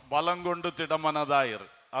சொல்லணும், பலங்கொண்டு திடமனதாயிரு.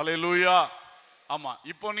 அல்லேலூயா. ஆமா.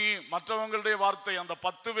 இப்போ நீ மற்றவங்களுடைய வார்த்தை, அந்த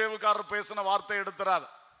 10 வேவுக்காரர் பேசின வார்த்தை எடுத்துறாத,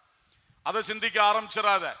 அதை சிந்திக்க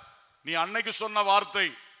ஆரம்பிச்சிடாத. நீ அன்னைக்கு சொன்ன வார்த்தை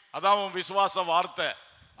அதான் உன் விசுவாச வார்த்தை,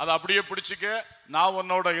 அதை அப்படியே பிடிச்சிக்க. நான்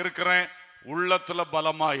உன்னோட இருக்கிறேன், உள்ளத்துல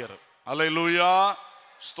பலமாயிரு. அல்லேலூயா.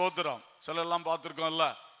 ஸ்தோத்திரம். சில எல்லாம் பார்த்துருக்கோம்ல.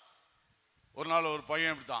 ஒரு நாள் ஒரு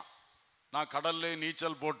பையன் இப்படித்தான், நான் கடல்ல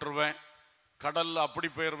நீச்சல் போட்டுருவேன், கடல்ல அப்படி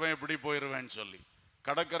போயிடுவேன் இப்படி போயிடுவேன்னு சொல்லி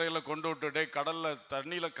கடற்கரையில் கொண்டு விட்டுட்டே கடல்ல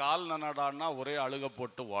தண்ணியில கால் நனடான்னா ஒரே அழுக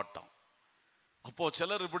போட்டு ஓட்டம். அப்போ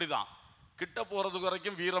சிலர் இப்படிதான் கிட்ட போறதுக்கு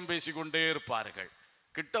வரைக்கும் வீரம் பேசிக்கொண்டே இருப்பார்கள்.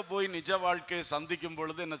 கிட்ட போய் நிஜ வாழ்க்கையை சந்திக்கும்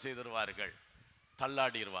பொழுது என்ன செய்திருவார்கள்?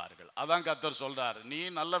 தள்ளாடிடுவார்கள். அதான் கர்த்தர் சொல்றாரு, நீ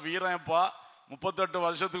நல்ல வீரன்ப்பா, 38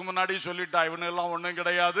 வருஷத்துக்கு முன்னாடி சொல்லிட்டா இவனெல்லாம் ஒன்றும்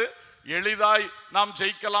கிடையாது, எளிதாய் நாம்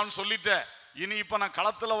ஜெயிக்கலாம்னு சொல்லிட்ட. இனி இப்ப நான்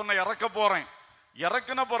களத்துல உன்னை இறக்க போறேன்,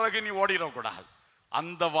 இறக்குன பிறகு நீ ஓடிடக்கூடாது.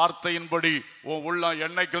 அந்த வார்த்தையின்படி உன் உள்ளம்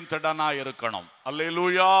என்னைக்கும் திடனா இருக்கணும்.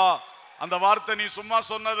 அல்லேலூயா. அந்த வார்த்தை நீ சும்மா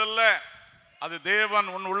சொன்னதில்லை, அது தேவன்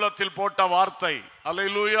உன் உள்ளத்தில் போட்ட வார்த்தை.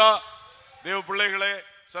 அல்லேலூயா. தேவ பிள்ளைகளே,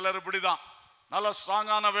 சிலர் இப்படிதான் நல்ல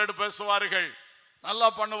ஸ்ட்ராங்கான வேர்டு பேசுவார்கள், நல்லா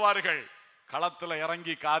பண்ணுவார்கள், களத்துல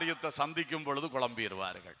இறங்கி காரியத்தை சந்திக்கும் பொழுது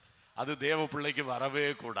குழம்பிடுவார்கள். அது தேவ பிள்ளைக்கு வரவே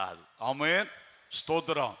கூடாது. ஆமென்.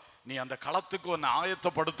 ஸ்தோத்திரம். நீ அந்த களத்துக்கு உன்னை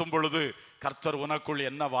ஆயத்தப்படுத்தும் பொழுது கர்த்தர் உனக்குள்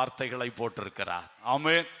என்ன வார்த்தைகளை போட்டிருக்கிறார்.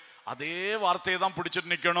 ஆமென். அதே வார்த்தையை தான்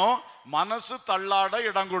பிடிச்சிட்டு நிக்கணும். மனசு தள்ளாட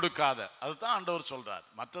இடம் கொடுக்காத. அதுதான் ஆண்டவர் சொல்றார்.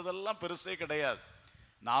 மற்றதெல்லாம் பெருசே கிடையாது.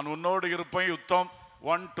 நான் உன்னோடு இருப்பேன், யுத்தம்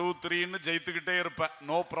 1 2 3ன்னு ஜெயித்துக்கிட்டே இருப்பேன்,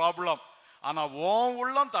 நோ ப்ராப்ளம். ஆனா உன்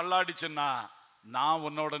உள்ளம் தள்ளாடிச்சுன்னா நான்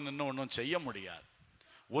உன்னோட நின்று ஒன்றும் செய்ய முடியாது.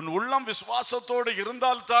 உன் உள்ளம் விசுவாசத்தோடு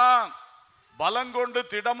இருந்தால்தான், பலங்கொண்டு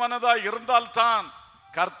திடமனதா இருந்தால்தான்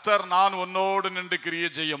கர்த்தர் நான் உன்னோடு நின்று கிரியை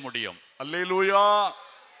செய்ய முடியும். அல்லேலூயா.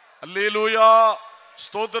 அல்லேலூயா.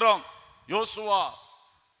 ஸ்தோத்திரம். யோசுவா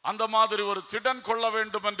அந்த மாதிரி ஒரு திடன் கொள்ள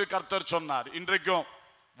வேண்டும் என்று கர்த்தர் சொன்னார். இன்றைக்கும்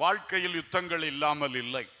வாழ்க்கையில் யுத்தங்கள் இல்லாமல்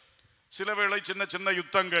இல்லை. சில வேளை சின்ன சின்ன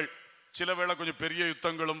யுத்தங்கள், சில வேளை கொஞ்சம் பெரிய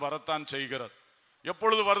யுத்தங்களும் வரத்தான் செய்கிறது.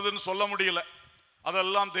 எப்பொழுது வருதுன்னு சொல்ல முடியல.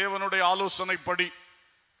 அதெல்லாம் தேவனுடைய ஆலோசனைப்படி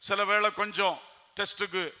சில வேளை கொஞ்சம்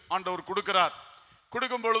டெஸ்ட்டுக்கு ஆண்டவர் கொடுக்கிறார்.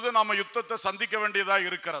 கொடுக்கும் பொழுது நாம யுத்தத்தை சந்திக்க வேண்டியதா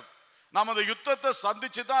இருக்கிறது. நாம் அந்த யுத்தத்தை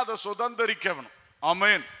சந்திச்சு தான் அதை சுதந்திரிக்கணும்.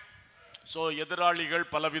 ஆமென். ஸோ எதிராளிகள்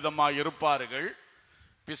பலவிதமாக இருப்பார்கள்.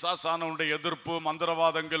 பிசாசானுடைய எதிர்ப்பு,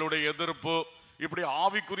 மந்திரவாதங்களுடைய எதிர்ப்பு, இப்படி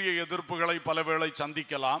ஆவிக்குரிய எதிர்ப்புகளை பல வேளை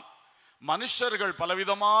சந்திக்கலாம். மனுஷர்கள்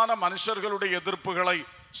பலவிதமான மனுஷர்களுடைய எதிர்ப்புகளை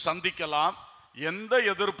சந்திக்கலாம். எந்த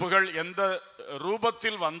எதிர்ப்புகள் எந்த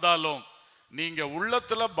ரூபத்தில் வந்தாலும் நீங்க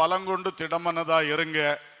உள்ளத்துல பலம் கொண்டு திடமனதா இருங்க.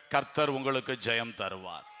 கர்த்தர் உங்களுக்கு ஜெயம்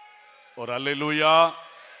தருவார். ஒரு அல்லேலூயா,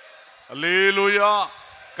 அல்லேலூயா.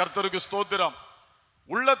 கர்த்தருக்கு ஸ்தோத்திரம்.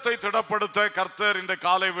 உள்ளத்தை திடப்படுத்த கர்த்தர் இந்த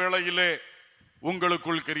காலை வேளையிலே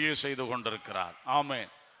உங்களுக்குள் கிரியை செய்து கொண்டிருக்கிறார். ஆமென்.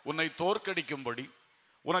 உன்னை தோற்கடிக்கும்படி,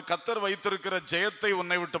 உனக்கு கர்த்தர் வைத்திருக்கிற ஜெயத்தை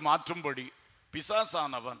உன்னை விட்டு மாற்றும்படி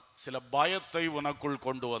பிசாசானவன் சில பயத்தை உனக்குள்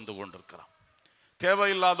கொண்டு வந்து கொண்டிருக்கிறான்.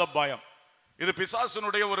 தேவையில்லாத பயம். இது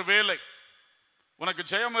பிசாசனுடைய ஒரு வேலை. உனக்கு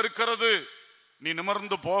ஜெயம் இருக்கிறது, நீ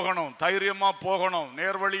நிமிர்ந்து போகணும், தைரியமா போகணும்,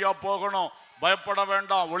 நேர்வழியா போகணும், பயப்பட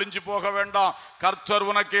வேண்டாம், ஒளிஞ்சு போக வேண்டாம். கர்த்தர்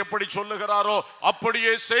உனக்கு எப்படி சொல்லுகிறாரோ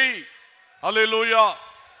அப்படியே செய். அல்லேலூயா.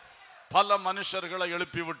 பல மனுஷர்களை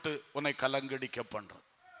எழுப்பிவிட்டு உன்னை கலங்கடிக்க பண்றது,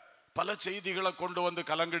 பல செய்திகளை கொண்டு வந்து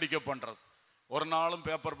கலங்கடிக்க பண்றது. ஒரு நாளும்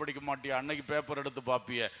பேப்பர் படிக்க மாட்டியா, அன்னைக்கு பேப்பர் எடுத்து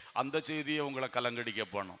பார்ப்பிய, அந்த செய்தியை உங்களை கலங்கடிக்க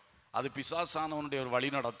பண்ணும். அது பிசாசானவனுடைய ஒரு வழி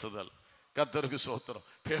நடத்துதல். கர்த்தருக்கு ஸ்தோத்திரம்.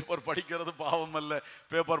 பேப்பர் படிக்கிறது பாவம் அல்ல.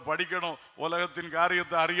 பேப்பர் படிக்கணும், உலகத்தின்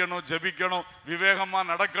காரியத்தை அறியணும், ஜெபிக்கணும், விவேகமா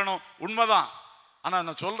நடக்கணும், உண்மைதான். ஆனா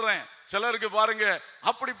நான் சொல்றேன், சிலருக்கு பாருங்க,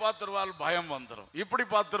 அப்படி பார்த்துருவார்கள் பயம் வந்துடும், இப்படி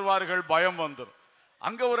பார்த்துருவார்கள் பயம் வந்துடும்.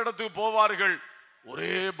 அங்க ஒரு இடத்துக்கு போவார்கள்,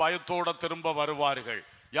 ஒரே பயத்தோட திரும்ப வருவார்கள்.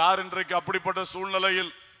 யார் இன்றைக்கு அப்படிப்பட்ட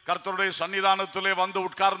சூழ்நிலையில் கர்த்தருடைய சன்னிதானத்திலே வந்து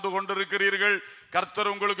உட்கார்ந்து கொண்டிருக்கிறீர்கள்? கர்த்தர்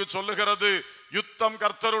உங்களுக்கு சொல்லுகிறது, யுத்தம்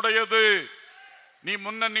கர்த்தருடையது. நீ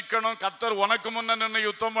முன்ன நிக்கணும், கர்த்தர் உனக்கு முன்ன நின்று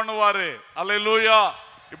யுத்தம் பண்ணுவாரு. அல்லேலூயா.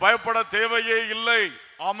 பயப்பட தேவையே இல்லை.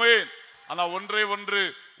 ஆமென். ஆனா ஒன்றே ஒன்று,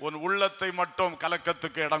 உன் உள்ளத்தை மட்டும்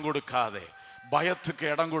கலக்கத்துக்கு இடம் கொடுக்காதே, பயத்துக்கு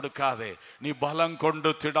இடம் கொடுக்காதே. நீ பலம்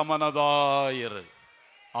கொண்டு திடமனதாயிரு.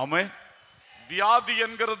 ஆமென். வியாதி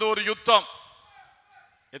என்கிறது ஒரு யுத்தம்.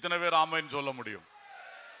 எத்தனை பேர் ஆமென் சொல்ல முடியும்?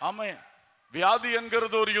 ஆமென். வியாதி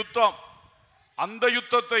என்கிறது ஒரு யுத்தம். அந்த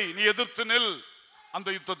யுத்தத்தை நீ எதிர்த்து நில். அந்த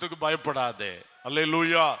யுத்தத்துக்கு பயப்படாதே.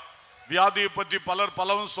 அல்லேலூயா. வியாதியை பற்றி பலர்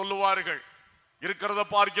பலவும் சொல்லுவார்கள். இருக்கிறத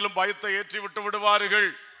பார்க்கிலும் பயத்தை ஏற்றி விட்டு விடுவார்கள்.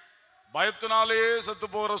 பயத்தினாலே செத்து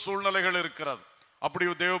போகிற சூழ்நிலைகள் இருக்கிறது. அப்படி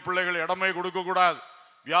தேவ பிள்ளைகள் இடமே கொடுக்க கூடாது.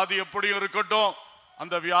 வியாதி எப்படியும் இருக்கட்டும்,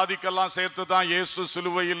 அந்த வியாதிக்கெல்லாம் சேர்த்து தான் இயேசு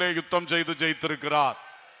சிலுவையிலே யுத்தம் செய்து ஜெயித்திருக்கிறார்.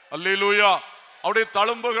 அல்லேலூயா. அவருடைய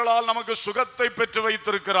தழும்புகளால் நமக்கு சுகத்தை பெற்று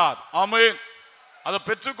வைத்திருக்கிறார். ஆமென். அதை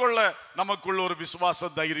பெற்றுக்கொள்ள நமக்குள்ள ஒரு விசுவாச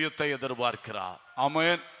தைரியத்தை எதிர்பார்க்கிறார்.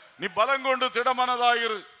 ஆமென். நீ பலம் கொண்டு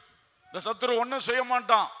திடமனதாயிரு. இந்த சத்துரு ஒன்னும் செய்ய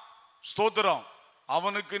மாட்டான். ஸ்தோத்திரம்.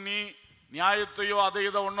 அவனுக்கு நீ நியாயத்தையோ அதை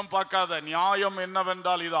இதை ஒன்னும் பார்க்காத. நியாயம்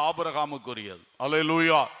என்னவென்றால் இது ஆபிரகாமுக்குரியது.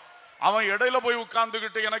 அல்லேலூயா. அவன் இடையில போய்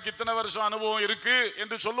உட்கார்ந்துகிட்டு எனக்கு இத்தனை வருஷம் அனுபவம் இருக்கு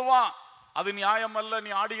என்று சொல்லுவான். அது நியாயம் அல்ல.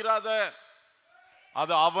 நீ ஆடுகிறாத.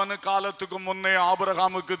 அது அவனு காலத்துக்கு முன்னே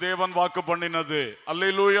ஆபிரகாமுக்கு தேவன் வாக்கு பண்ணினது.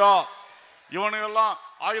 அல்லேலூயா. இவனுங்கெல்லாம்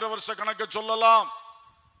 1000 வருஷ கணக்க சொல்லலாம்,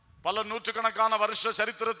 பல நூற்றுக்கணக்கான வருஷ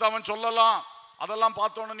சரித்திரத்தை அவன் சொல்லலாம். அதெல்லாம்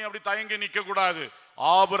பார்த்தோன்னு நீ அப்படி தயங்கி நிக்க கூடாது.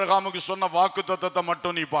 ஆபிரகாமுக்கு சொன்ன வாக்கு தத்தத்தை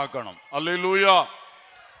மட்டும் நீ பார்க்கணும். அல்லேலூயா,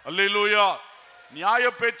 அல்லேலூயா. நியாய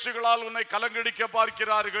பேச்சுகளால் உன்னை கலங்கடிக்க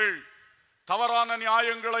பார்க்கிறார்கள். தவறான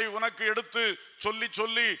நியாயங்களை உனக்கு எடுத்து சொல்லி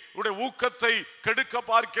சொல்லி உடைய ஊக்கத்தை கெடுக்க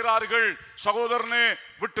பார்க்கிறார்கள். சகோதரனே,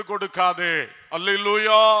 விட்டு கொடுக்காதே.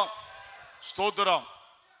 அல்லேலூயா. ஸ்தோத்திரம்.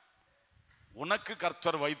 உனக்கு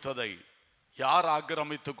கர்த்தர் வைத்ததை யார்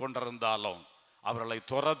ஆக்கிரமித்துக் கொண்டிருந்தாலும் அவர்களை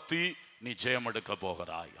துரத்தி நீ ஜெயம் எடுக்க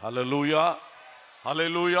போகிறாய். அல்லேலூயா,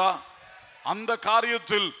 அல்லேலூயா. அந்த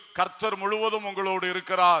காரியத்தில் கர்த்தர் முழுவதும் உங்களோடு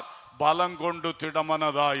இருக்கிறார். பலம் கொண்டு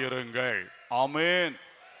திடமனதாயிருங்கள். ஆமென்.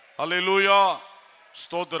 அல்லேலூயா.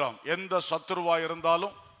 ஸ்தோத்திரம். எந்த சத்துருவா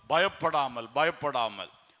இருந்தாலும் பயப்படாமல்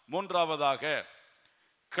பயப்படாமல். மூன்றாவதாக,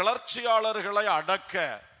 கிளர்ச்சியாளர்களை அடக்க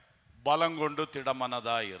பலம் கொண்டு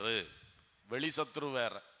திடமனதாயிரு. வெளி சத்துரு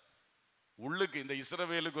வேற, உள்ளுக்கு இந்த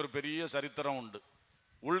இஸ்ரவேலுக்கு ஒரு பெரிய சரித்திரம் உண்டு.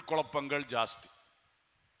 உள்குழப்பங்கள் ஜாஸ்தி.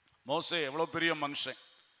 மோசே எவ்வளவு பெரிய மனுஷன்.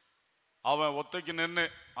 அவன் ஒத்தைக்கு நின்று,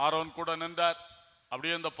 ஆரோன் கூட நின்றார்.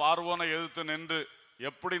 அப்படியே இந்த பார்வோனை எதிர்த்து நின்று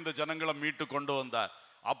எப்படி இந்த ஜனங்களை மீட்டு கொண்டு வந்தார்.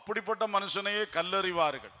 அப்படிப்பட்ட மனுஷனையே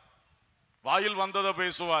கல்லறிவார்கள், வாயில் வந்ததை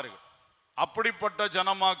பேசுவார்கள். அப்படிப்பட்ட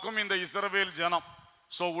ஜனமாக்கும் இந்த இஸ்ரவேல் ஜனம்.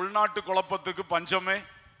 சோ உள்நாட்டு குழப்பத்துக்கு பஞ்சமே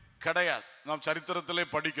கிடையாது. நாம் சரித்திரத்திலே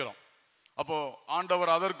படிக்கிறோம். அப்போ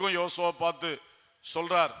ஆண்டவர் அதற்கும் யோசுவா பார்த்து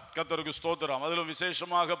சொல்றார். கர்த்தருக்கு ஸ்தோத்திரம். அதிலும்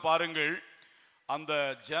விசேஷமாக பாருங்கள், அந்த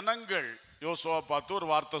ஜனங்கள் யோசுவா பார்த்து ஒரு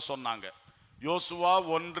வார்த்தை சொன்னாங்க. யோசுவா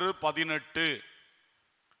 1:18,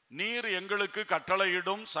 நீர் எங்களுக்கு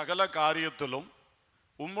கட்டளையிடும் சகல காரியத்திலும்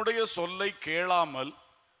உம்முடைய சொல்லை கேளாமல்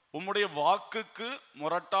உம்முடைய வாக்குக்கு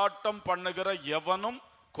முரட்டாட்டம் பண்ணுகிற எவனும்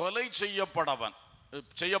கொலை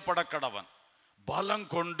செய்யப்பட கடவன். பலம்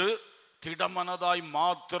கொண்டு திடமனதாய்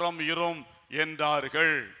மாத்திரம் இரும்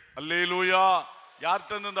என்றார்கள். அல்லேலூயா.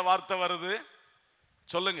 யார்கிட்ட இந்த வார்த்தை வருது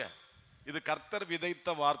சொல்லுங்க. இது கர்த்தர் விதைத்த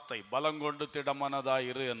வார்த்தை. பலங்கொண்டு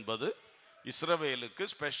திடமனதாயிரு என்பது இஸ்ரவேலுக்கு,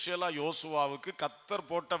 ஸ்பெஷலா யோசுவாவுக்கு கர்த்தர்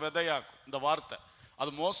போட்ட விதையாக்கும் இந்த வார்த்தை.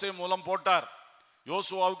 அது மோசே மூலம் போட்டார்,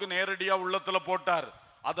 யோசுவாவுக்கு நேரடியா உள்ளத்துல போட்டார்.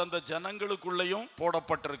 அது அந்த ஜனங்களுக்குள்ளேயும்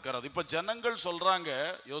போடப்பட்டிருக்கிறது. இப்ப ஜனங்கள் சொல்றாங்க,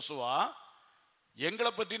 யோசுவா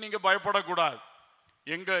எங்களை பற்றி நீங்க பயப்படக்கூடாது,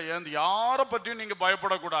 யாரை பற்றியும் நீங்க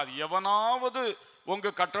பயப்படக்கூடாது. எவனாவது உங்க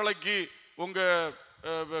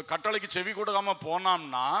கட்டளைக்கு செவி கொடுக்காம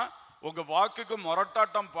போனான்னா, உங்க வாக்குக்கு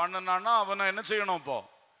முரட்டாட்டம் பண்ணனான்னா அவனை என்ன செய்யணும்? இப்போ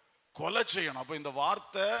கொலை செய்யணும். அப்ப இந்த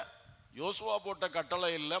வார்த்தை யோசுவா போட்ட கட்டளை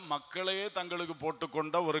இல்லை, மக்களையே தங்களுக்கு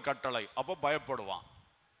போட்டுக்கொண்ட ஒரு கட்டளை. அப்போ பயப்படுவான்.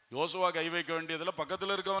 யோசுவா கை வைக்க வேண்டியதுல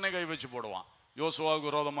பக்கத்தில் இருக்கவனே கை வச்சு போடுவான், யோசுவாவுக்கு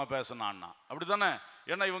விரோதமா பேசினான்னா. அப்படித்தானே?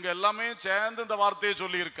 ஏன்னா இவங்க எல்லாமே சேர்ந்து இந்த வார்த்தையை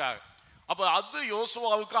சொல்லி இருக்காங்க. அப்ப அது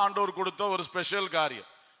யோசுவாவுக்கு ஆண்டவர் கொடுத்த ஒரு ஸ்பெஷல் காரியம்.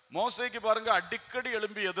 மோசேக்கு பாருங்க அடிக்கடி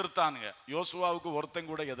எழும்பி எதிர்த்தானுங்க, யோசுவாவுக்கு ஒருத்தன்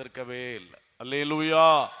கூட எதிர்க்கவே இல்லை. அல்லேலூயா.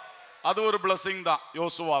 அது ஒரு பிளஸிங் தான்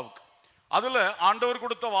யோசுவாவுக்கு. அதுல ஆண்டவர்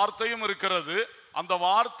கொடுத்த வார்த்தையும் இருக்கிறது. அந்த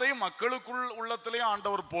வார்த்தை மக்களுக்குள் உள்ளத்திலையும்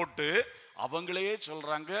ஆண்டவர் போட்டு அவங்களையே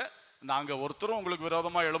சொல்றாங்க, நாங்க ஒருத்தரும் உங்களுக்கு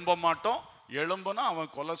விரோதமா எழும்ப மாட்டோம், எழும்புனா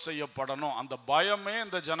அவன் கொலை செய்யப்படணும். அந்த பயமே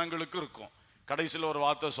இந்த ஜனங்களுக்கு இருக்கும். கடைசியில் ஒரு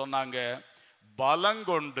வார்த்தை சொன்னாங்க,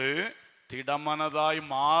 பலங்கொண்டு திடமனதாய்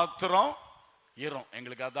மாத்திரம் இரும்.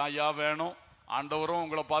 எங்களுக்கு அதான் ஐயா வேணும். ஆண்டவரும்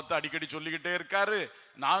உங்களை பார்த்து அடிக்கடி சொல்லிக்கிட்டே இருக்காரு,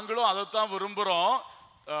 நாங்களும் அதைத்தான் விரும்புறோம்.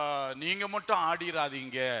 நீங்க மட்டும்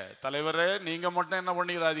ஆடிராதீங்க தலைவரே, நீங்க மட்டும் என்ன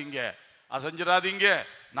பண்ணிடாதீங்க, அசைஞ்சிராதீங்க,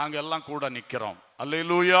 நாங்க எல்லாம் கூட நிக்கிறோம்.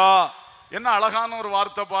 அல்லேலூயா. என்ன அழகான ஒரு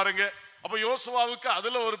வார்த்தை பாருங்க. அப்ப யோசுவாவுக்கு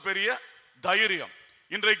அதுல ஒரு பெரிய தைரியம்.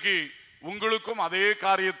 இன்றைக்கு உங்களுக்கும் அதே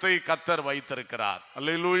காரியத்தை கர்த்தர் வைத்திருக்கிறார்.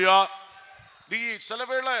 அல்லேலூயா. நீ சில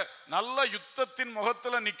வேளை நல்ல யுத்தத்தின்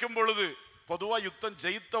முகத்துல நிற்கும் பொழுது, பொதுவா யுத்தம்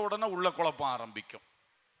ஜெயித்த உடனே உள்ள குழப்பம் ஆரம்பிக்கும்,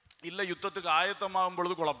 இல்ல யுத்தத்துக்கு ஆயத்தமாகும்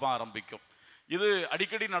பொழுது குழப்பம் ஆரம்பிக்கும். இது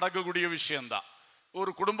அடிக்கடி நடக்கக்கூடிய விஷயம்தான்.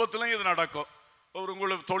 ஒரு குடும்பத்திலையும் இது நடக்கும்,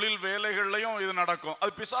 உங்களுக்கு தொழில் வேலைகள்லையும் இது நடக்கும்.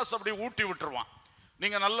 அது பிசாசு அப்படி ஊட்டி விட்டுருவான்.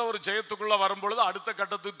 நீங்க நல்ல ஒரு ஜெயத்துக்குள்ள வரும்பொழுது அடுத்த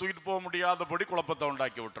கட்டத்துக்கு தூக்கிட்டு போக முடியாதபடி குழப்பத்தை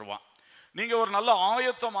உண்டாக்கி விட்டுருவான். நீங்க ஒரு நல்ல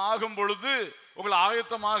ஆயத்தம் ஆகும் பொழுது உங்களை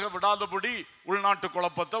ஆயத்தமாக விடாதபடி உள்நாட்டு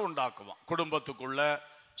குழப்பத்தை உண்டாக்குவான். குடும்பத்துக்குள்ள,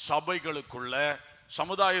 சபைகளுக்குள்ள,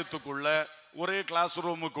 சமுதாயத்துக்குள்ள, ஒரே கிளாஸ்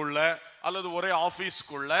ரூமுக்குள்ள அல்லது ஒரே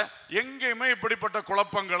ஆபீஸ்க்குள்ள எங்கேயுமே இப்படிப்பட்ட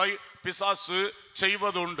குழப்பங்களை பிசாசு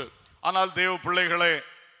செய்வதுண்டு. ஆனால் தேவ பிள்ளைகளே,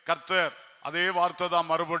 கர்த்தர் அதே வார்த்தை தான்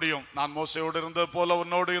மறுபடியும், நான் மோசையோடு இருந்தது போல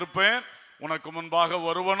உன்னோடு இருப்பேன், உனக்கு முன்பாக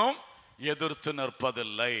ஒருவனும் எதிர்த்து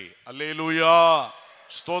நிற்பதில்லை. அல்லேலூயா.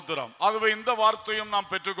 ஸ்தோத்திரம். ஆகவே இந்த வார்த்தையும் நாம்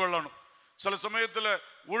பெற்றுக்கொள்ளணும். சில சமயத்துல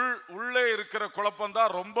உள்ளே இருக்கிற குழப்பம்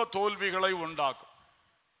தான் ரொம்ப தோல்விகளை உண்டாக்கும்.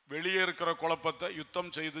 வெளியே இருக்கிற குழப்பத்தை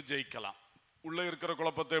யுத்தம் செய்து ஜெயிக்கலாம். உள்ளே இருக்கிற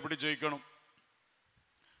குழப்பத்தை எப்படி ஜெயிக்கணும்?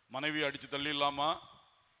 மனைவி அடிச்சு தள்ளிடலாமா?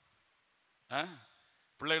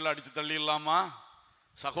 பிள்ளைகளை அடிச்சு தள்ளிடலாமா?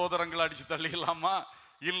 சகோதரங்களை அடிச்சு தள்ளிடலாமா?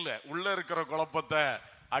 இல்ல. உள்ள இருக்கிற குழப்பத்தை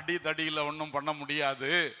அடி தடியில ஒன்றும் பண்ண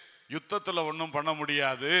முடியாது, யுத்தத்துல ஒன்றும் பண்ண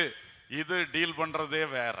முடியாது. இது டீல் பண்றதே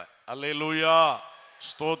வேற. அல்லேலூயா.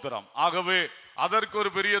 ஸ்தோத்திரம். ஆகவே அதற்கு ஒரு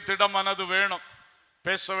பெரிய திடமனது வேணும்.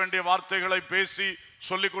 பேச வேண்டிய வார்த்தைகளை பேசி,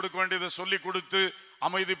 சொல்லிக் கொடுக்க வேண்டியதை சொல்லிக் கொடுத்து,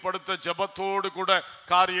 அமைதிப்படுத்த ஜெபத்தோடு கூட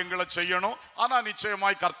காரியங்களை செய்யணும். ஆனா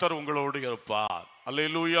நிச்சயமாய் கர்த்தர் உங்களோடு இருப்பார்.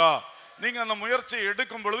 அல்லேலூயா. நீங்க அந்த முயற்சியை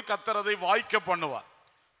எடுக்கும் பொழுது கர்த்தர் அதை வாய்க்க பண்ணுவார்.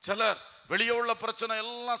 சிலர் வெளியே உள்ள பிரச்சனை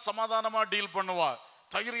எல்லாம் சமாதானமா டீல் பண்ணுவார்,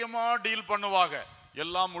 தைரியமா டீல் பண்ணுவாங்க.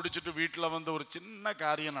 எல்லாம் முடிச்சுட்டு வீட்டுல வந்து ஒரு சின்ன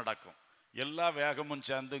காரியம் நடக்கும், எல்லா வேகமும்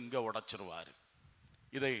சேர்ந்து இங்க உடைச்சிருவாரு.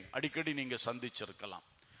 இதை அடிக்கடி நீங்க சந்திச்சிருக்கலாம்.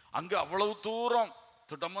 அங்க அவ்வளவு தூரம்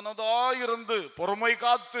திடமனதா இருந்து பொறுமை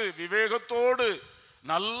காத்து விவேகத்தோடு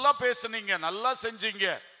நல்லா பேசுனீங்க, நல்லா செஞ்சீங்க,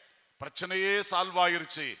 பிரச்சனையே சால்வ்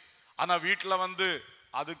ஆயிருச்சு. ஆனா வீட்டுல வந்து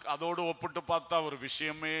அதோடு ஒப்பிட்டு பார்த்தா ஒரு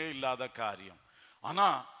விஷயமே இல்லாத காரியம். ஆனா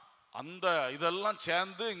அந்த இதெல்லாம்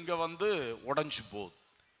சேர்ந்து இங்க வந்து உடைஞ்சு போகுது.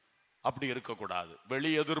 அப்படி இருக்கக்கூடாது.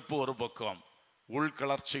 வெளி எதிர்ப்பு ஒரு பக்கம்,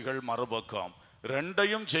 உள்கிளர்ச்சிகள் மறுபக்கம்.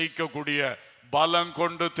 ரெண்டையும் ஜெயிக்கக்கூடிய பலம்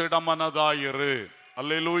கொண்டு திடமனதாயிரு.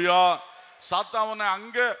 அல்லேலூயா. சாத்தாவனை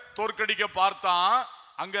அங்க தோற்கடிக்க பார்த்தான்,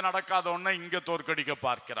 அங்க நடக்காதவனை இங்க தோற்கடிக்க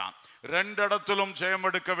பார்க்கிறான். ரெண்டு இடத்திலும் ஜெயம்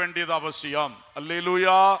எடுக்க வேண்டியது அவசியம்.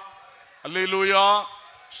 அல்லேலூயா. அல்லேலூயா.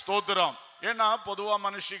 ஸ்தோத்திரம். ஏன்னா பொதுவா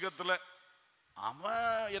மனுஷிகத்துல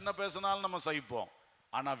அவன் என்ன பேசினாலும் நம்ம சகிப்போம்.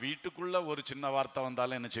 ஆனா வீட்டுக்குள்ள ஒரு சின்ன வார்த்தை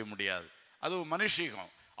வந்தாலும் என்ன செய்ய முடியாது, அது மனுஷிகம்.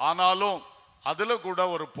 ஆனாலும் அதுல கூட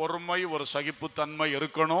ஒரு பொறுமை, ஒரு சகிப்புத்தன்மை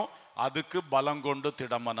இருக்கணும். அதுக்கு பலம் கொண்டு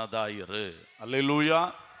திடமனதாயிரு. அல்லேலூயா.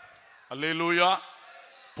 அல்லேலூயா.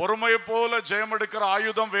 பொறுமையை போல ஜெயம் எடுக்கிற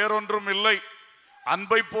ஆயுதம் வேறொன்றும் இல்லை,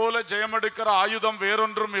 அன்பை போல ஜெயம் எடுக்கிற ஆயுதம்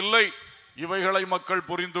வேறொன்றும் இல்லை. இவைகளை மக்கள்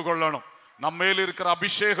புரிந்து கொள்ளணும். நம்மேல் இருக்கிற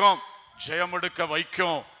அபிஷேகம் ஜெயம் எடுக்க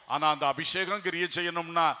வைக்கும். ஆனா அந்த அபிஷேகம் கிரியை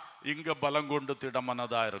செய்யணும்னா இங்க பலம் கொண்டு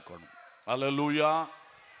திடமனதா இருக்கணும். அல்லேலூயா,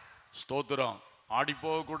 ஸ்தோத்திரம். ஆடி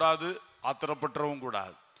போக கூடாது, ஆத்திரப்பட்டுறவும்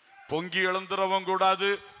கூடாது, பொங்கி எழுந்துறவும் கூடாது,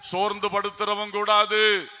 சோர்ந்து படுத்துறவும் கூடாது.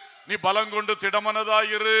 நீ பலம் கொண்டு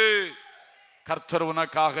திடமனதாயிரு. கர்த்தர்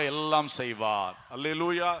உனக்காக எல்லாம் செய்வார்.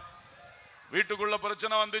 அல்லேலூயா. வீட்டுக்குள்ள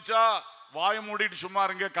பிரச்சனை வந்துச்சா வாய் மூடிட்டு சும்மா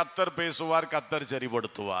இருங்க, கர்த்தர் பேசுவார், கர்த்தர்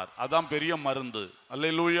சரிப்படுத்துவார். அதான் பெரிய மருந்து.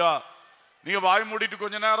 அல்லேலூயா. நீங்க வாய் மூடிட்டு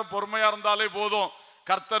கொஞ்ச நேரம் பொறுமையா இருந்தாலே போதும்.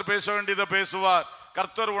 கர்த்தர் பேச வேண்டியதை பேசுவார்,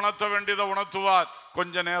 கர்த்தர் உணர்த்த வேண்டியதை உணர்த்துவார்.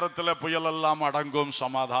 கொஞ்ச நேரத்துல புயல் எல்லாம் அடங்கும்,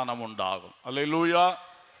 சமாதானம் உண்டாகும். அல்லேலூயா.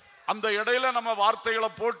 அந்த இடையில நம்ம வார்த்தைகளை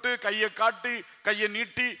போட்டு கையை காட்டி கையை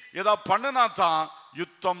நீட்டி ஏதா பண்ணுனா தான்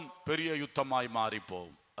யுத்தம் பெரிய யுத்தமாய் மாறி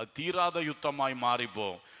போகும். அது தீராத யுத்தமாய் மாறி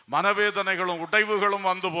போகும். மனவேதனைகளும் உடைவுகளும்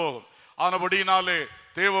வந்து போகும். ஆனபடினாலே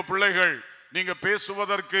தேவ பிள்ளைகள், நீங்க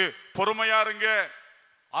பேசுவதற்கு பொறுமையா இருங்க,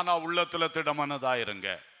 ஆனா உள்ளத்துல திடமனதா இருங்க.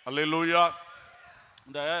 அல்லேலூயா.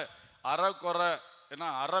 இந்த அறக்குறை என்ன,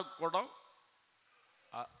 அறக்குடம்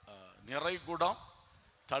நிறைகுடம்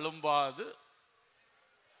தழும்பாது,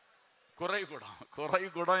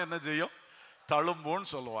 குறைகுடம் என்ன செய்யும், தழும்புன்னு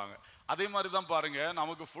சொல்லுவாங்க. அதே மாதிரி தான் பாருங்க,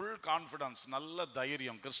 நமக்கு ஃபுல் கான்ஃபிடன்ஸ், நல்ல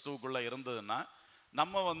தைரியம் கிறிஸ்துவுக்குள்ள இருந்ததுன்னா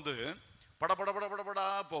நம்ம படபடா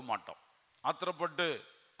போக மாட்டோம். ஆத்திரப்பட்டு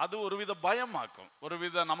அது ஒரு வித பயமாக்கும், ஒரு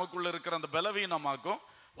வித நமக்குள்ள இருக்கிற அந்த பலவீனமாக்கும்.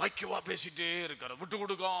 வாய்க்குவா பேசிட்டே இருக்கிறது, விட்டு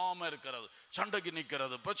கொடுக்காம இருக்கிறது, சண்டைக்கு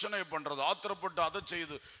நிற்கிறது, பிரச்சனை பண்றது, ஆத்திரப்பட்டு அதை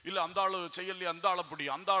செய்து, இல்லை அந்த ஆளு செய்யலையே, அந்த ஆளப்படி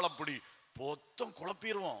அந்த ஆளப்படி பொத்தம்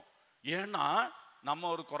குழப்பிடுவோம். ஏன்னா நம்ம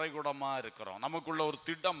ஒரு குறைகுடமா இருக்கிறோம், நமக்குள்ள ஒரு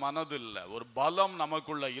திட மனது இல்லை, ஒரு பலம்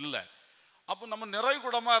நமக்குள்ள இல்லை. அப்போ நம்ம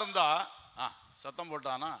நிறைகுடமா இருந்தா சத்தம்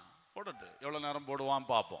போட்டானா போட்டுட்டு எவ்வளவு நேரம் போடுவான்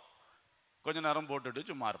பார்ப்போம், கொஞ்ச நேரம் போட்டுட்டு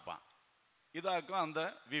சும்மா இருப்பான். இதாக்கும் அந்த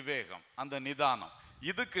விவேகம், அந்த நிதானம்.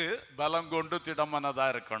 இதுக்கு பலம் கொண்டு திடமனதா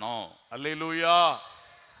இருக்கணும். அல்லேலூயா.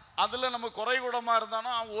 அதுல நம்ம குறைகுடமா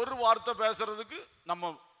இருந்தானா ஒரு வார்த்தை பேசுறதுக்கு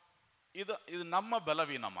நம்ம இது நம்ம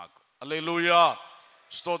பலவீனமாக்கும். அல்லேலூயா,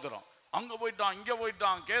 ஸ்தோத்திரம். அங்க போயிட்டான், இங்க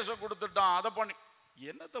போயிட்டான், கேச கொடுத்துட்டான், அதை பண்ணி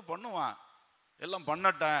என்னத்தை பண்ணுவான், எல்லாம்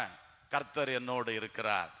பண்ணட்டேன், கர்த்தர் என்னோடு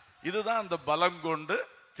இருக்கிறார். இதுதான் அந்த பலம் கொண்டு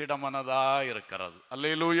திடமனதா இருக்கிறது.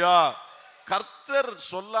 அல்லேலூயா. கர்த்தர்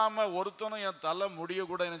சொல்லாம ஒருத்தனும் என் தலை முடிய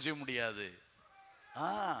கூட என்ன செய்ய முடியாது.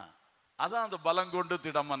 அதான் அந்த பலம் கொண்டு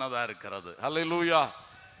திடமனதா இருக்கிறது. அல்லேலூயா,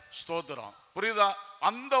 ஸ்தோத்திரம். புரியுதா?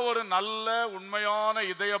 அந்த ஒரு நல்ல உண்மையான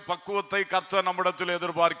இதய பக்குவத்தை கர்த்தர் நம்மிடத்தில்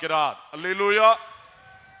எதிர்பார்க்கிறார். அல்லேலூயா.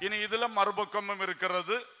 இனி இதுல மறுபக்கமும்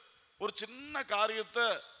இருக்கிறது. ஒரு சின்ன காரியத்தை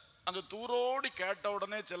அங்க தூரோடி கேட்ட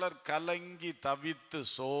உடனே சிலர் கலங்கி தவித்து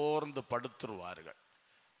சோர்ந்து படுத்துருவார்கள்.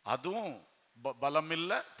 அதுவும் பலம்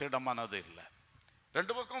இல்லை, திடமனது இல்லை.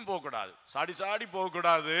 ரெண்டு பக்கம் போகக்கூடாது, சாடி சாடி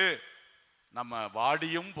போகக்கூடாது, நம்ம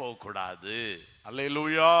வாடியும் போகக்கூடாது.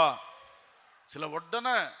 அல்லேலூயா. சில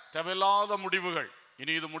உடனே தேவையில்லாத முடிவுகள்,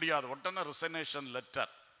 இனி இது முடியாது, உடனே ரிசைனேஷன்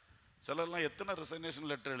லெட்டர். சிலர்லாம் எத்தனை ரிசைனேஷன்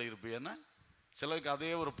லெட்டர் எழுதியிருப்பீங்கன்னா, சிலருக்கு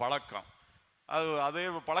அதே ஒரு பழக்கம், அதே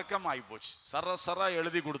பழக்கம் ஆகிப்போச்சு. சரசரா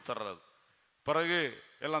எழுதி கொடுத்துட்றது. பிறகு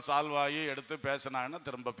எல்லாம் சால்வாகி எடுத்து பேசினாங்கன்னா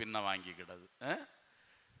திரும்ப பின்ன வாங்கிக்கிடுது.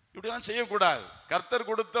 இப்படிலாம் செய்யக்கூடாது. கர்த்தர்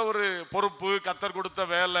கொடுத்த ஒரு பொறுப்பு, கர்த்தர் கொடுத்த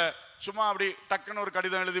வேலை சும்மா அப்படி டக்குன்னு ஒரு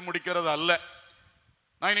கடிதம் எழுதி முடிக்கிறது அல்ல.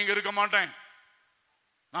 நான் இங்க இருக்க மாட்டேன்,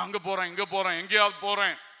 நான் அங்க போறேன், இங்க போறேன், எங்கேயாவது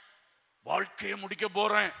போறேன், வாழ்க்கையை முடிக்க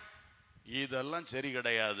போறேன், இதெல்லாம் சரி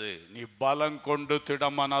கிடையாது. நீ பலம் கொண்டு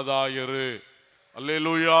திடமனதாயிரு.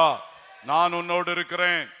 அல்லேலூயா. நான் உன்னோடு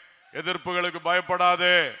இருக்கிறேன், எதிர்ப்புகளுக்கு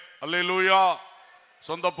பயப்படாதே. அல்லேலூயா.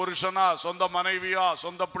 சொந்த புருஷனா, சொந்த மனைவியா,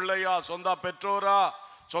 சொந்த பிள்ளையா, சொந்த பெற்றோரா,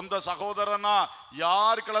 சொந்த சகோதரனா,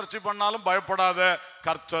 யார் கிளர்ச்சி பண்ணாலும் பயப்படாத,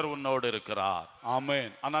 கர்த்தர் உன்னோடு இருக்கிறார்.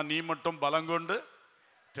 ஆமென். ஆனா நீ மட்டும் பலம் கொண்டு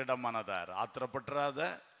திடமனதார், ஆத்திரப்பட்டுறாத,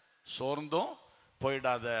 சோர்ந்தும்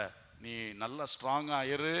போயிடாத. நீ நல்ல ஸ்ட்ராங்கா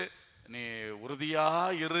இரு, நீ உறுதியா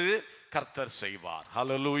இரு, கர்த்தர் செய்வார்.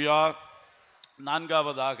 ஹல்லேலூயா.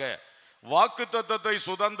 நான்காவதாக, வாக்குத்தத்தத்தை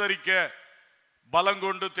சுதந்தரிக்க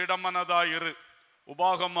பலங்கொண்டு திடமனதா இரு.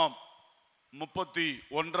 உபாகமம்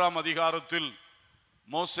 31 அதிகாரத்தில்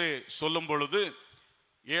மோசே சொல்லும் பொழுது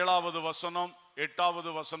 7வது வசனம் 8வது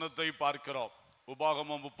வசனத்தை பார்க்கிறோம்.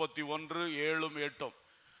 உபாகமம் 31 7 8.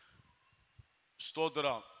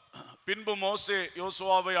 ஸ்தோத்திரம். பின்பு மோசே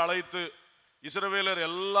யோசுவாவை அழைத்து, இஸ்ரவேலர்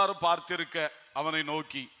எல்லாரும் பார்த்திருக்க அவனை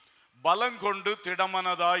நோக்கி, பலங்கொண்டு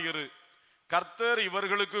திடமனதாயிரு, கர்த்தர்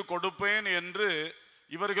இவர்களுக்கு கொடுப்பேன் என்று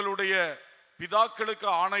இவர்களுடைய பிதாக்களுக்கு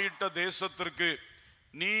ஆணையிட்ட தேசத்திற்கு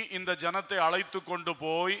நீ இந்த ஜனத்தை அழைத்து கொண்டு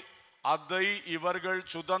போய் அதை இவர்கள்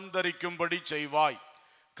சுதந்தரிக்கும்படி செய்வாய்.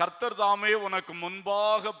 கர்த்தர் தாமே உனக்கு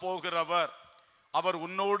முன்பாக போகிறவர், அவர்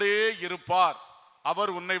உன்னோடே இருப்பார்,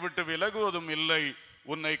 அவர் உன்னை விட்டு விலகுவதும் இல்லை,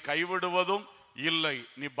 உன்னை கைவிடுவதும் இல்லை,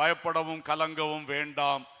 நீ பயப்படவும் கலங்கவும்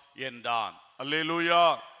வேண்டாம் என்றான். அல்லேலூயா.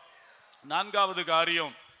 நான்காவது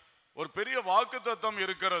காரியம், ஒரு பெரிய வாக்குத்தத்தம்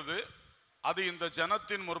இருக்கிறது. அது இந்த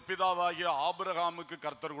ஜனத்தின் முற்பிதாவாகிய ஆபிரகாமுக்கு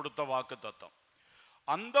கர்த்தர் கொடுத்த வாக்குத்தத்தம்.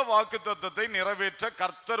 அந்த வாக்குத்தத்தத்தை நிறைவேற்ற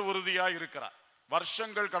கர்த்தர் உறுதியா இருக்கிறார்.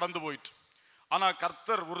 வருஷங்கள் கடந்து போயிட்டு, ஆனா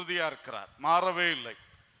கர்த்தர் உறுதியா இருக்கிறார், மாறவே இல்லை.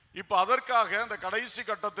 இப்ப அதற்காக அந்த கடைசி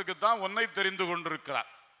கட்டத்துக்கு தான் உன்னை தெரிந்து கொண்டிருக்கிறார்.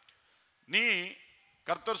 நீ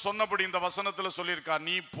கர்த்தர் சொன்னபடி இந்த வசனத்துல சொல்லியிருக்கார்,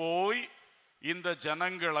 நீ போய் இந்த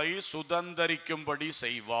ஜனங்களை சுதந்தரிக்கும்படி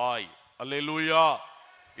செய்வாய். அல்லேலூயா.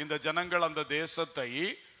 இந்த ஜனங்கள் அந்த தேசத்தை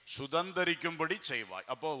சுதந்தரிக்கும்படி செய்வாய்.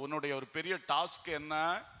 அப்போ உன்னுடைய ஒரு பெரிய டாஸ்க் என்ன?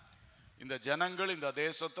 இந்த ஜனங்கள் இந்த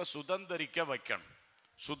தேசத்தை சுதந்தரிக்க வைக்கணும்,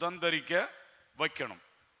 சுதந்தரிக்க வைக்கணும்.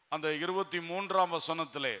 அந்த 23ஆம்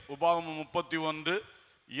வசனத்திலே, உபாகமம்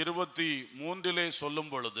 31:23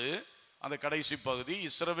 சொல்லும் பொழுது அந்த கடைசி பகுதி,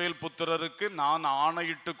 இஸ்ரவேல் புத்திரருக்கு நான்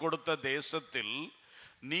ஆணையிட்டு கொடுத்த தேசத்தில்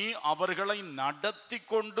நீ அவர்களை நடத்தி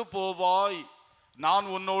கொண்டு போவாய், நான்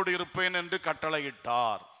உன்னோடு இருப்பேன் என்று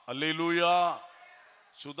கட்டளையிட்டார். அல்லேலூயா.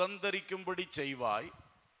 சுதந்தரிக்கும்படி செய்வாய்,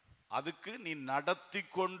 அதுக்கு நீ நடத்தி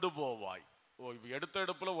கொண்டு போவாய். எடுத்த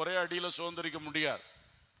எடுப்புல ஒரே அடியில சுதந்தரிக்க முடியாது.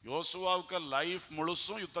 யோசுவாவுக்கு லைஃப்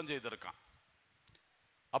முழுசும் யுத்தம் செய்திருக்கான்.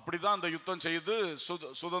 அப்படிதான் அந்த யுத்தம் செய்து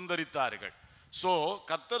சுதந்தரித்தார்கள். சோ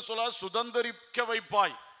கர்த்தர் சொல்ல, சுதந்தரிக்க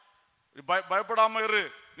வைப்பாய், பயப்படாம இரு,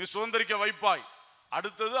 நீ சுதந்தரிக்க வைப்பாய்.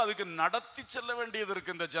 அடுத்தது அதுக்கு நடத்தி செல்ல வேண்டியது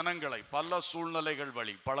இருக்கு. இந்த ஜனங்களை பல சூழ்நிலைகள்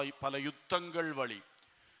வழி, பல யுத்தங்கள் வழி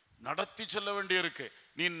நடத்தி செல்ல வேண்டியிருக்கு.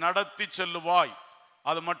 நீ நடத்தி செல்லுவாய்.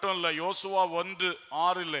 அது மட்டும் இல்ல, யோசுவா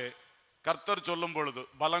 1:6 கர்த்தர் சொல்லும் பொழுது,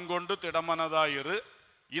 பலங்கொண்டு திடமனதாயிரு,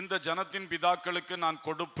 இந்த ஜனத்தின் பிதாக்களுக்கு நான்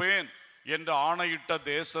கொடுப்பேன் என்று ஆணையிட்ட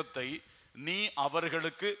தேசத்தை நீ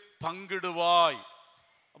அவர்களுக்கு பங்கிடுவாய்.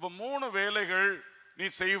 அப்ப 3 வேலைகள் நீ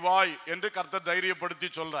செய்வாய் என்று கர்த்தர் தைரியப்படுத்தி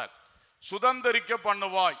சொல்றார். சுதந்தரிக்க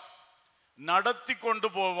பண்ணுவாய், நடத்தி கொண்டு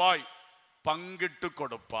போவாய், பங்கிட்டு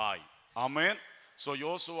கொடுப்பாய். ஆமென். சோ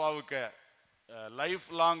யோசுவாவுக்கு லைஃப்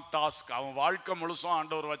லாங் டாஸ்க், அவன் வாழ்க்கை முழுசும்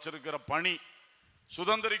ஆண்டவர் வச்சிருக்கிற பணி,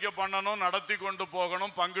 சுதந்தரிக்க பண்ணணும், நடத்தி கொண்டு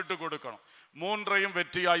போகணும், பங்கிட்டு கொடுக்கணும். 3ஐயும்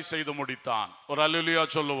வெற்றியாய் செய்து முடித்தான். ஒரு அல்லேலூயா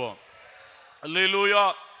சொல்லுவோம். அல்லேலூயா.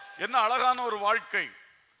 என்ன அழகான ஒரு வாழ்க்கை,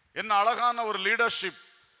 என்ன அழகான ஒரு லீடர்ஷிப்,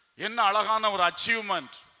 என்ன அழகான ஒரு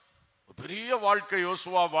அச்சீவ்மெண்ட், பெரிய வாழ்க்கை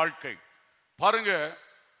யோசுவா வாழ்க்கை. பாருங்க,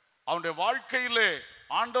 அவனுடைய வாழ்க்கையிலே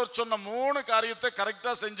ஆண்டவர் சொன்ன 3 காரியத்தை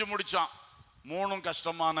கரெக்டா செஞ்சு முடிச்சான். 3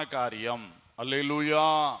 கஷ்டமான காரியம். அல்லேலூயா.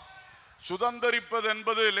 சுதந்தரிப்பது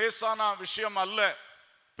என்பது லேசான விஷயம் அல்ல.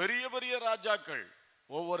 பெரிய பெரிய ராஜாக்கள்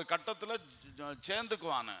ஒவ்வொரு கட்டத்துல சேர்ந்து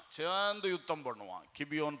யுத்தம் பண்ணுவான்.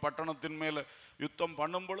 கிபியோன் பட்டணத்தின் மேல யுத்தம்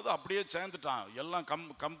பண்ணும் பொழுது அப்படியே சேர்ந்துட்டான், எல்லாம்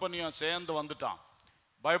கம்பெனியா சேர்ந்து வந்துட்டான்,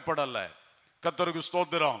 பயப்படல. கர்த்தருக்கு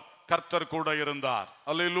ஸ்தோத்திரம், கர்த்தர் கூட இருந்தார்.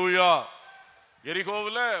 அல்லேலூயா.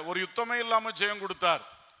 எரிகோவில் ஒரு யுத்தமே இல்லாம ஜெயம் கொடுத்தார்.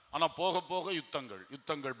 ஆனா போக போக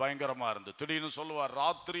யுத்தங்கள் பயங்கரமா இருந்து, திடீர்னு சொல்லுவார்,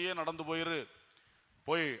 ராத்திரியே நடந்து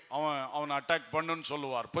போய் அவன் அட்டாக் பண்ணுன்னு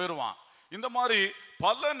சொல்லுவார், போயிடுவான். இந்த மாதிரி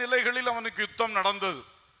பல நிலைகளில் அவனுக்கு யுத்தம் நடந்தது.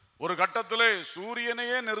 ஒரு கட்டத்திலே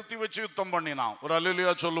சூரியனையே நிறுத்தி வச்சு யுத்தம் பண்ணினான். ஒரு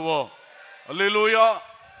அல்லேலூயா சொல்லுவோம். அல்லேலூயா.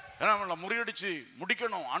 ஏன்னா முறியடிச்சு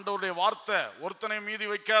முடிக்கணும், ஆண்டவருடைய வார்த்தை, ஒருத்தனை மீதி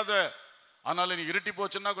வைக்காத. அதனால நீ இருட்டி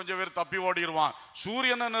போச்சுன்னா கொஞ்சம் பேர் தப்பி ஓடிடுவான்.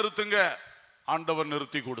 சூரியனை நிறுத்துங்க, ஆண்டவர்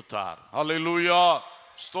நிறுத்தி கொடுத்தார். அல்லேலூயா.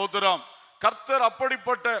 ஸ்தோத்திரம். கர்த்தர்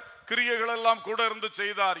அப்படிப்பட்ட கிரியைகள் எல்லாம் கூட இருந்து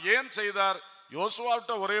செய்தார். ஏன் செய்தார்?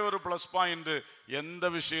 யோசுவாட்ட ஒரே ஒரு பிளஸ் பாயிண்ட், எந்த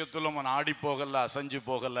விஷயத்திலும் அவன் ஆடி போகல, அசைஞ்சு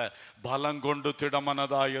போகல, பலங்கொண்டு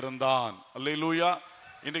திடமனதா இருந்தான். அல்லேலூயா.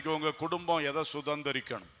 இன்னைக்கு உங்க குடும்பம் எதை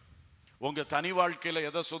சுதந்தரிக்கணும், உங்க தனி வாழ்க்கையில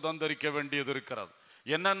எதை சுதந்தரிக்க வேண்டியது இருக்கிறது,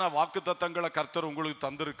 என்னென்ன வாக்குத்தத்தங்களை கர்த்தர் உங்களுக்கு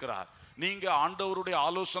தந்திருக்கிறார், நீங்க ஆண்டவருடைய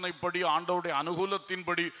ஆலோசனைப்படி, ஆண்டவருடைய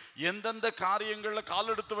அனுகூலத்தின்படி எந்தெந்த காரியங்கள்ல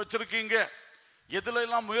கால் எடுத்து வச்சிருக்கீங்க, எதுல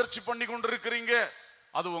எல்லாம் முயற்சி பண்ணி கொண்டிருக்கிறீங்க,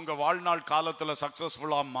 அது உங்க வாழ்நாள் காலத்துல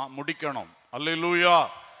சக்சஸ்ஃபுல்லா முடிக்கணும். அல்லேலூயா.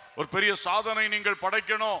 ஒரு பெரிய சாதனை நீங்கள்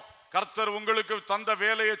படைக்கணும், கர்த்தர் உங்களுக்கு தந்த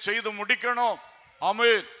வேலையை செய்து முடிக்கணும்.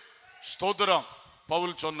 ஆமென். ஸ்தோத்திரம்.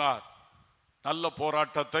 பவுல் சொன்னார், நல்ல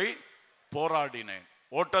போராட்டத்தை போராடினேன்,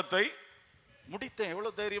 ஓட்டத்தை முடித்தேன்.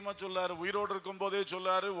 எவ்வளவு தைரியமா சொல்லாரு, உயிரோடு இருக்கும் போதே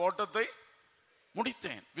சொல்லாரு, ஓட்டத்தை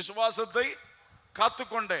முடித்தேன், விசுவாசத்தை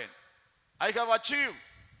காத்துக்கொண்டேன். I have achieve.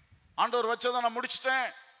 ஆண்டவர் வச்சதை நான் முடிச்சிட்டேன்.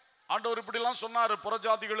 ஆண்டவர் இப்படி எல்லாம் சொன்னாரு,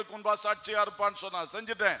 புறஜாதிகளுக்கு முன்பா சாட்சியா இருப்பான்னு சொன்னார்,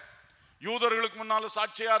 செஞ்சுட்டேன். யூதர்களுக்கு முன்னால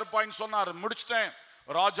சாட்சியா இருப்பான்னு சொன்னார், முடிச்சிட்டேன்.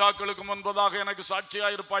 ராஜாக்களுக்கு முன்பதாக எனக்கு சாட்சியா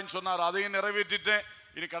இருப்பான்னு சொன்னார், அதையும் நிறைவேற்றிட்டேன்.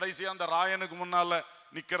 இனி கடைசியா அந்த ராயனுக்கு முன்னால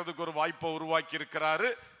நிக்கிறதுக்கு ஒரு வாய்ப்பை உருவாக்கி இருக்கிறாரு,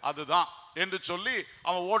 அதுதான் என்று சொல்லி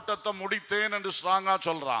அவன் ஓட்டத்தை முடித்தேன் என்று ஸ்ட்ராங்கா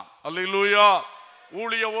சொல்றான். அல்லேலூயா.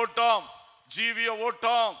 ஊழிய ஓட்டம், ஜீவிய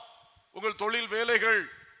ஓட்டம், உங்கள் தொழில் வேலைகள்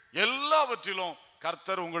எல்லாவற்றிலும்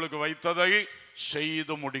கர்த்தர் உங்களுக்கு வைத்ததை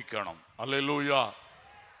செய்து முடிக்கணும். அல்லேலூயா.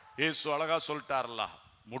 இயேசு அழகா சொல்லிட்டார்ல,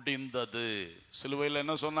 முடிந்தது. சிலுவையில்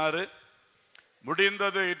என்ன சொன்னாரு?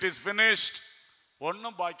 முடிந்தது, இட் இஸ் finished.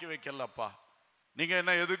 ஒன்னும் பாக்கி வைக்கலப்பா. நீங்க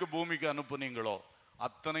என்ன எதுக்கு பூமிக்கு அனுப்புனீங்களோ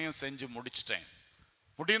அத்தனையும் செஞ்சு முடிச்சிட்டேன்,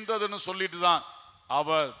 முடிந்ததுன்னு சொல்லிட்டு தான்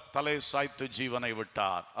அவர் தலை சாய்த்து ஜீவனை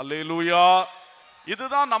விட்டார். அல்லேலூயா.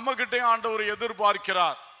 இதுதான் நம்ம கிட்டே ஆண்டவர்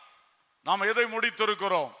எதிர்பார்க்கிறார். நாம் எதை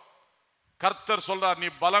முடித்திருக்கிறோம்? கர்த்தர் சொல்றார், நீ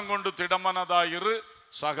பலங்கொண்டு திடமனதாயிரு,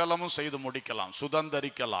 சகலமும் செய்து முடிக்கலாம்,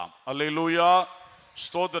 சுதந்தரிக்கலாம். அல்லேலூயா.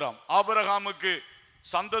 ஸ்தோத்திரம். ஆபிரகாமுக்கு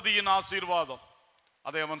சந்ததியின் ஆசீர்வாதம்,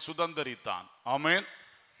 அதை அவன் சுதந்தரித்தான். ஆமென்.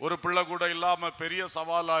 ஒரு பிள்ளை கூட இல்லாம பெரிய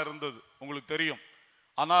சவாலா இருந்தது, உங்களுக்கு தெரியும்.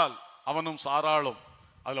 ஆனால் அவனும் சாராளும்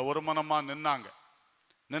அதுல ஒரு மனமா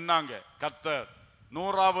நின்னாங்க. கர்த்தர்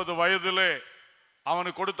 100வது வயதிலே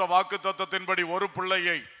அவனுக்கு கொடுத்த வாக்கு தத்தத்தின்படி ஒரு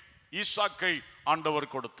பிள்ளையை, ஈசாக்கை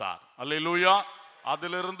ஆண்டவர் கொடுத்தார். அல்லேலூயா.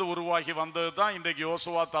 அதிலிருந்து உருவாகி வந்தது தான் இன்றைக்கு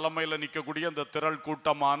யோசுவா தலைமையில நிற்கக்கூடிய இந்த திரள்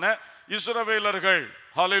கூட்டமான இஸ்ரவேலர்கள்.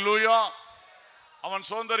 அல்லேலூயா. அவன்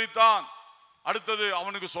சுதந்தரித்தான். அடுத்தது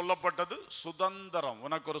அவனுக்கு சொல்லப்பட்டது சுதந்திரம்.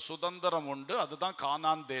 உனக்கு ஒரு சுதந்திரம் உண்டு, அதுதான்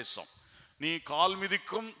கானான் தேசம். நீ கால்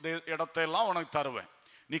மிதிக்கும் இடத்தையெல்லாம் உனக்கு தருவேன்.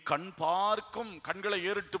 நீ கண் பார்க்கும், கண்களை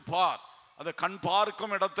ஏறிட்டு பார், அதை கண்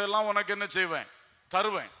பார்க்கும் இடத்தையெல்லாம் உனக்கு என்ன செய்வேன்?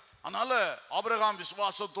 தருவேன். அதனால ஆபிரகாம்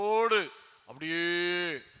விசுவாசத்தோடு அப்படியே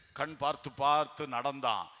கண் பார்த்து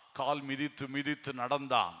நடந்தான், கால் மிதித்து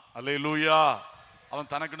நடந்தான். அல்லேலூயா.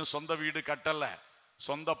 அவன் தனக்குன்னு சொந்த வீடு கட்டல,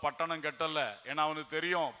 சொந்த பட்டணம் கட்டல. ஏன்னா அவனுக்கு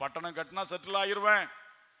தெரியும், பட்டணம் கட்டினா செட்டில் ஆகிருவேன்,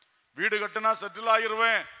 வீடு கட்டினா செட்டில்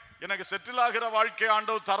ஆகிருவேன், எனக்கு செட்டில் ஆகிற வாழ்க்கை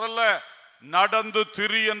ஆண்டவர் தரல. நடந்து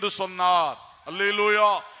திரி என்று சொன்னார். அல்லேலூயா.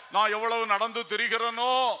 நான் எவ்வளவு நடந்து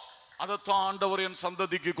திரிகிறேனோ அதைத்தான் ஆண்டவர் என்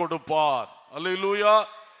சந்ததிக்கு கொடுப்பார். அல்லேலூயா.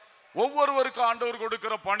 ஒவ்வொருவருக்கும் ஆண்டவர்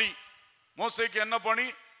கொடுக்கிற பணி. மோசேக்கு என்ன பணி?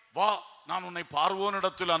 வா, நான் உன்னை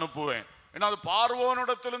பார்வோனிடத்தில் அனுப்புவேன். ஏன்னா அது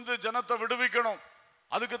பார்வோனிடத்திலிருந்து ஜனத்தை விடுவிக்கணும்.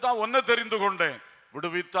 அதுக்கு தான் ஒன்ன தெரிந்து கொண்டேன்.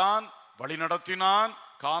 விடுவித்தான், வழி நடத்தினான்,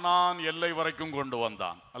 கானான் எல்லை வரைக்கும் கொண்டு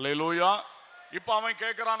வந்தான். அல்லேலூயா. இப்ப அவன்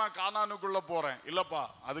கேட்கிறான், நான் கானானுக்குள்ள போறேன். இல்லப்பா,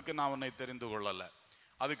 அதுக்கு நான் உன்னை தெரிந்து கொள்ளல,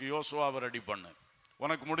 அதுக்கு யோசுவாவை ரெடி பண்ணு.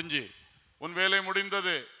 உனக்கு முடிஞ்சு, உன் வேலை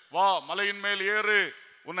முடிந்தது, வா மலையின் மேல் ஏறு,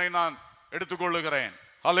 உன்னை நான் எடுத்துக்கொள்ளுகிறேன்.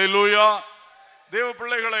 அல்லேலூயா. தேவ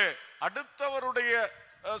பிள்ளைகளே, அடுத்தவருடைய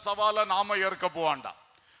சவாலை நாம ஏற்க போகாண்டா.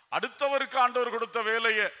 அடுத்தவருக்கு ஆண்டவர் கொடுத்த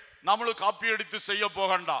வேலையை நம்மளும் காப்பி அடித்து செய்ய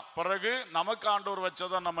போகண்டா. பிறகு நமக்கு ஆண்டவர்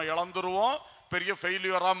வச்சதை நம்ம இழந்துருவோம், பெரிய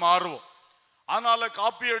ஃபெயிலியரா மாறுவோம். அதனால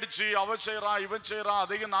காப்பி அடிச்சு அவன் செய்யறான், இவன் செய்யறான்,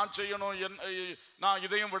 அதையும் நான் செய்யணும், நான்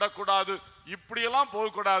இதையும் விடக்கூடாது, இப்படியெல்லாம்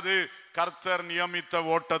போகக்கூடாது. கர்த்தர் நியமித்த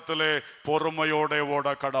ஓட்டத்திலே பொறுமையோட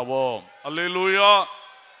ஓட கடவோம். அல்லேலூயா.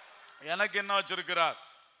 எனக்கு என்ன வச்சிருக்கிறார்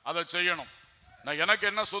அதை செய்யணும். எனக்கு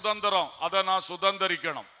என்ன சுதந்திரம் அதை நான்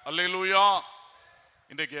சுதந்திரிக்கணும். அல்லேலூயா.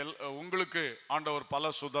 இன்றைக்கு உங்களுக்கு ஆண்டவர்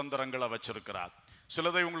பல சுதந்திரங்களை வச்சிருக்கிறார்.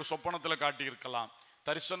 சிலதை உங்களுக்கு சொப்பனத்தில் காட்டி இருக்கலாம்,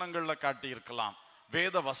 தரிசனங்கள்ல காட்டி இருக்கலாம்,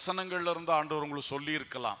 வேத வசனங்கள்ல இருந்து ஆண்டவர் உங்களுக்கு சொல்லி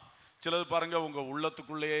இருக்கலாம். சிலது பாருங்க உங்க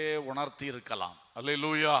உள்ளத்துக்குள்ளேயே உணர்த்தி இருக்கலாம்.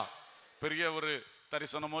 அல்லேலூயா. பெரிய ஒரு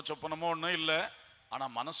தரிசனமோ சொப்பனமோ ஒன்றும் இல்லை, ஆனா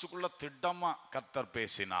மனசுக்குள்ள திட்டமா கர்த்தர்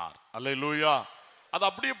பேசினார். அல்லேலூயா. அதை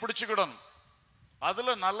அப்படியே பிடிச்சுக்கிடணும்,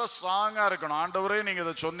 அதுல நல்ல ஸ்ட்ராங்கா இருக்கணும். ஆண்டவரே நீங்க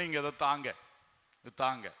இதை சொன்னீங்க, இதை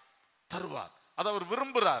தாங்க தருவார். அதை அவர்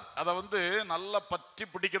விரும்புறார். அதை நல்லா பற்றி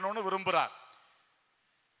பிடிக்கணும்னு விரும்புறார்.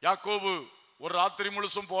 யாக்கோபு ஒரு ராத்திரி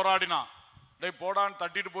முழுசும் போராடினான். போடான்னு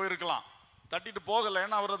தட்டிட்டு போயிருக்கலாம், தட்டிட்டு போகல.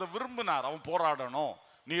 ஏன்னா அவர் அதை விரும்பினார். அவன் போராடணும்.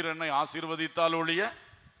 நீர் என்னை ஆசீர்வதித்தால் ஒழிய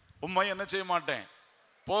உம்மை என்ன செய்ய மாட்டேன்,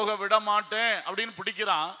 போக விட மாட்டேன் அப்படின்னு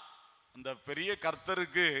பிடிக்கிறான். அந்த பெரிய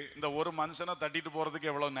கர்த்தருக்கு இந்த ஒரு மனுஷனை தட்டிட்டு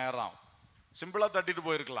போறதுக்கு எவ்வளவு நேரம்? சிம்பிளா தட்டிட்டு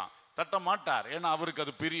போயிருக்கலாம், தட்ட மாட்டார். ஏன்னா அவருக்கு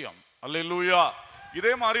அது பிரியம். அல்லேலூயா.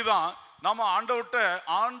 இதே மாதிரிதான் நாம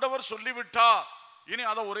ஆண்டவர் சொல்லிவிட்டா இனி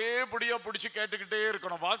அதை ஒரே படியா பிடிச்சு கேட்டுக்கிட்டே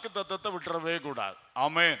இருக்கணும். வாக்கு தத்தத்தை விட்டுறவே கூடாது.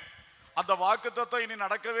 ஆமென். அந்த வாக்கு தத்தம் இனி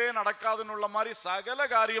நடக்கவே நடக்காதுன்னு உள்ள மாதிரி சகல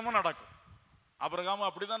காரியமும் நடக்கும். ஆபிரகாம்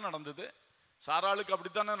அப்படிதான் நடந்தது, சாராளுக்கு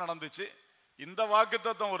அப்படித்தானே நடந்துச்சு. இந்த வாக்கு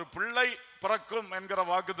தத்தம், ஒரு பிள்ளை பிறக்கும் என்கிற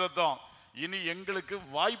வாக்கு தத்தம் இனி எங்களுக்கு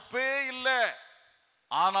வாய்ப்பே இல்லை.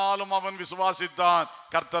 ஆனாலும் அவன் விசுவாசித்தான்,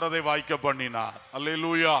 கர்த்தர் அதை வாய்க்க பண்ணினார்.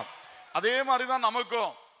 அல்லேலூயா. அதே மாதிரிதான்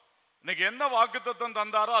நமக்கும் இன்னைக்கு என்ன வாக்கு தத்தம்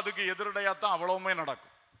தந்தாரோ அதுக்கு எதிரடையாத்தான் அவ்வளவுமே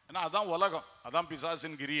நடக்கும். ஏன்னா அதான் உலகம், அதான்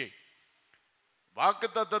பிசாசின் கிரியை. வாக்கு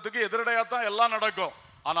தத்தத்துக்கு எதிரடையாத்தான் எல்லாம் நடக்கும்.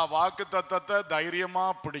 ஆனா வாக்கு தத்தத்தை தைரியமா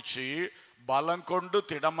பிடிச்சு பலம் கொண்டு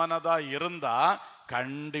திடமனதா இருந்தா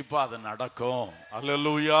கண்டிப்பா அது நடக்கும்.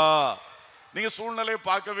 அல்லேலூயா. நீங்க சூழ்நிலையை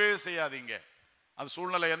பார்க்கவே செய்யாதீங்க, அந்த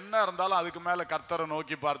சூழ்நிலை என்ன இருந்தாலும் அதுக்கு மேல கர்த்தரை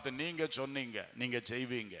நோக்கி பார்த்து நீங்க சொன்னீங்க, நீங்க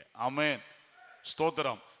செய்வீங்க. ஆமென்,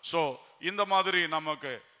 ஸ்தோத்திரம். சோ இந்த மாதிரி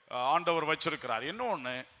நமக்கு ஆண்டவர் வச்சிருக்கிறார்.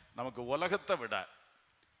 இன்னொன்னு, நமக்கு உலகத்தை விட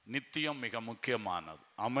நித்தியம் மிக முக்கியமானது.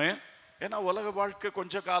 ஆமென். ஏன்னா உலக வாழ்க்கை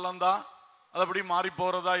கொஞ்ச காலம்தான், அது அப்படி மாறி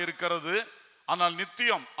போறதா இருக்கிறது. ஆனால்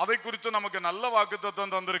நித்தியம், அதை குறித்து நமக்கு நல்ல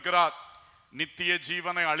வாக்குத்தத்தம் தந்திருக்கிறார். நித்திய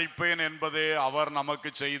ஜீவனை அளிப்பேன் என்பதே அவர் நமக்கு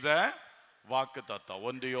செய்த வாக்குத்தத்தம்.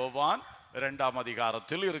 1 யோவான் 2ஆம்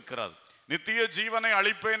அதிகாரத்தில் இருக்கிறது. நித்திய ஜீவனை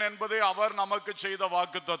அளிப்பேன் என்பதே அவர் நமக்கு செய்த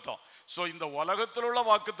வாக்குத்தத்தம். சோ இந்த உலகத்தில் உள்ள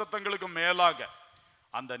வாக்குத்தத்தங்களுக்கு மேலாக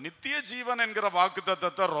அந்த நித்திய ஜீவன் என்கிற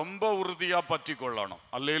வாக்குத்தத்தத்தை ரொம்ப உறுதியா பற்றி கொள்ளணும்.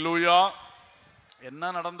 அல்லேலூயா.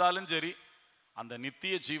 என்ன நடந்தாலும் சரி, அந்த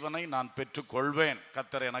நித்திய ஜீவனை நான் பெற்றுக்கொள்வேன்,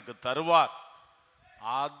 கர்த்தர் எனக்கு தருவார்.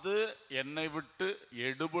 அது என்னை விட்டு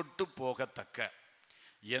எடுபட்டு போகத்தக்க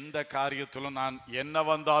எந்த காரியத்திலும் நான் என்ன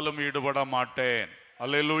வந்தாலும் ஈடுபட மாட்டேன்.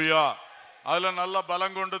 அல்லேலூயா. அதுல நல்ல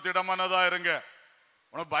பலம் கொண்டு திடமனதா இருங்க.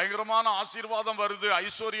 உனக்கு பயங்கரமான ஆசீர்வாதம் வருது,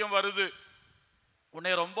 ஐஸ்வர்யம் வருது,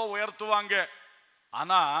 உன்னை ரொம்ப உயர்த்துவாங்க.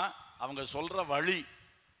 ஆனா அவங்க சொல்ற வழி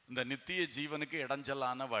இந்த நித்திய ஜீவனுக்கு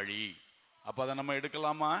இடைஞ்சலான வழி. அப்ப அதை நம்ம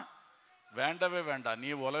எடுக்கலாமா? வேண்டவே வேண்டாம். நீ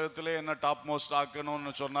உலகத்திலே என்ன டாப் மோஸ்ட்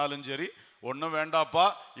ஆக்கணும்னு சொன்னாலும் சரி, ஒன்னும் வேண்டாப்பா,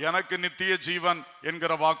 எனக்கு நித்திய ஜீவன்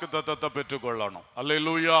என்கிற வாக்குத்தத்தத்தை பெற்றுக்கொள்ளணும்.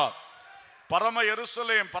 அல்லேலூயா. பரம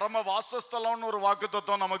எருசலேம், பரம வாசஸ்தலம்னு ஒரு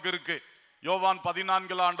வாக்குத்தத்தம் நமக்கு இருக்கு. யோவான்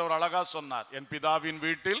 14 ஆண்டவர் அழகா சொன்னார், என் பிதாவின்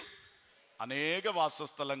வீட்டில் அநேக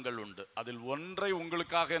வாசஸ்தலங்கள் உண்டு, அதில் ஒன்றை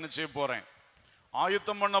உங்களுக்காக என்ன செய்ய போறேன்,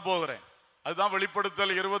 ஆயத்தம் பண்ண போகிறேன். அதுதான்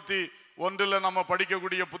வெளிப்படுத்தல் 21 நம்ம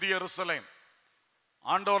படிக்கக்கூடிய புதிய எருசலேம்.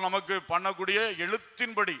 ஆண்டவர் நமக்கு பண்ணக்கூடிய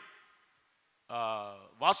எழுத்தின்படி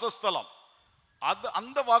வாசஸ்தலம்.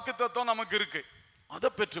 அந்த வாக்குத்தத்தம் நமக்கு இருக்கு, அதை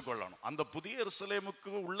பெற்றுக்கொள்ளணும். அந்த புதிய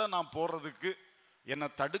எருசலேமுக்கு உள்ள நான் போறதுக்கு என்னை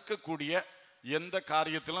தடுக்கக்கூடிய எந்த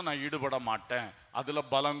காரியத்திலும் நான் ஈடுபட மாட்டேன். அதுல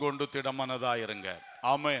பலம் கொண்டு திடமனதா இருங்க.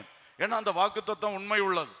 ஆமென். ஏன்னா அந்த வாக்குத்தத்தம் உண்மை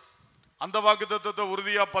உள்ளது. அந்த வாக்குத்தத்தத்தை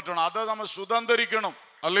உறுதியா பற்றணும், அதை நம்ம சுதந்திரிக்கணும்.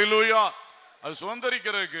 அல்லேலூயா. அது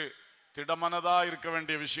சுதந்திரிக்கிறதுக்கு திடமனதா இருக்க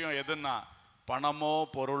வேண்டிய விஷயம் எதுன்னா, பணமோ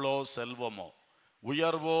பொருளோ செல்வமோ,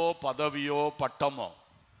 உயர்வோ பதவியோ பட்டமோ,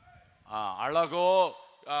 அழகோ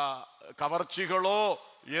கவர்ச்சிகளோ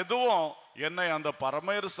எதுவும் என்னை அந்த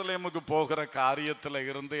பரம எருசலேமுக்கு போகிற காரியத்துல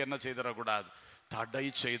இருந்து என்ன செய்திடக்கூடாது, தடை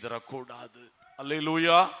செய்திடக்கூடாது.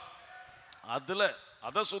 அல்லேலூயா.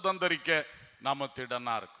 அதை சுதந்திரிக்க நாம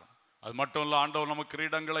திடனா இருக்கணும். அது மட்டும் இல்ல, ஆண்டவர் நமக்கு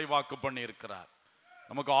கிரீடங்களை வாக்கு பண்ணி இருக்கிறார்,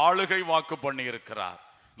 நமக்கு ஆளுகை வாக்கு பண்ணி இருக்கிறார்,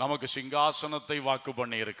 நமக்கு சிங்காசனத்தை வாக்கு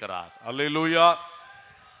பண்ணி இருக்கிறார். அல்லேலூயா.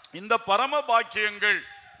 இந்த பரம பாக்கியங்கள்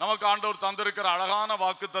நமக்கு ஆண்டவர் தந்திருக்கிற அழகான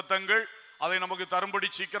வாக்கு தத்தங்கள், அதை நமக்கு தரும்படி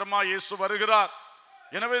சீக்கிரமா இயேசு வருகிறார்.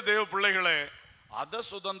 எனவே தேவ பிள்ளைகளே, அதை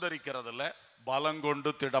சுதந்திரிக்கிறதுல பலங்கொண்டு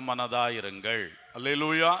திடமனதா இருங்கள்.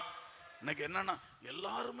 அல்லேலூயா. இன்னைக்கு என்னன்னா,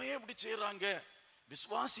 எல்லாருமே இப்படி செய்யறாங்க,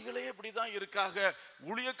 விசுவாசிகளே இப்படிதான் இருக்காங்க,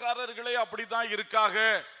 ஊழியக்காரர்களே அப்படிதான் இருக்காங்க,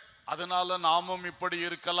 அதனால நாமும் இப்படி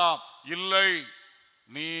இருக்கலாம். இல்லை,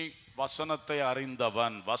 நீ வசனத்தை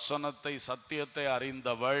அறிந்தவன், வசனத்தை சத்தியத்தை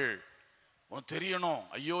அறிந்தவள். உனக்கு தெரியணும்,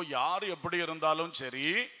 ஐயோ யார் எப்படி இருந்தாலும் சரி,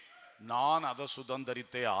 நான் அதை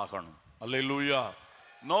சுதந்திரித்தே ஆகணும். அல்லேலூயா.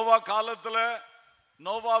 நோவா காலத்துல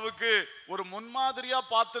நோவாவுக்கு ஒரு முன்மாதிரியா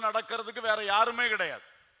பார்த்து நடக்கிறதுக்கு வேற யாருமே கிடையாது.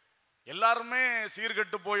 எல்லாருமே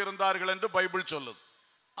சீர்கெட்டு போயிருந்தார்கள் என்று பைபிள் சொல்லுது.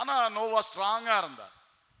 ஆனா நோவா ஸ்ட்ராங்கா இருந்தார்.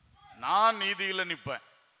 நான் நீதியில நிற்பேன்,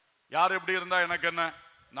 யார் எப்படி இருந்தா எனக்கு என்ன,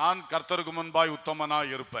 நான் கர்த்தருக்கு முன்பாய் உத்தமனா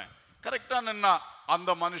இருப்பேன். கரெக்டா நின்னா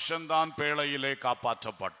அந்த மனுஷன் தான் பேழையிலே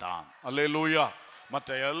காப்பாற்றப்பட்டான். அல்லேலூயா. மற்ற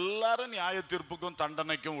எல்லாரும் நியாய தீர்ப்புக்கும்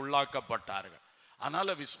தண்டனைக்கும் உள்ளாக்கப்பட்டார்கள்.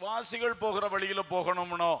 அதனால விசுவாசிகள் போகிற வழியில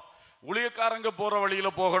போகணும்னோ, ஊழியக்காரங்க போற வழியில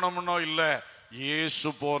போகணும்னோ இல்ல, இயேசு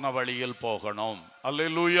போன வழியில் போகணும்.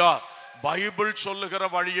 அல்லேலூயா. பைபிள் சொல்லுகிற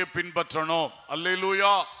வழியை பின்பற்றணும்.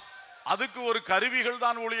 அல்லேலூயா. அதுக்கு ஒரு கருவிகள்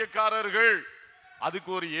தான் ஊழியக்காரர்கள்,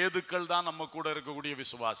 அதுக்கு ஒரு ஏதுக்கள் தான் நம்ம கூட இருக்கக்கூடிய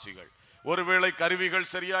விசுவாசிகள். ஒருவேளை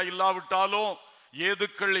கருவிகள் சரியா இல்லாவிட்டாலும்,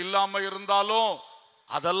 ஏதுக்கள் இல்லாம இருந்தாலும்,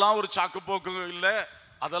 அதெல்லாம் ஒரு சாக்குப்போக்கு இல்லை,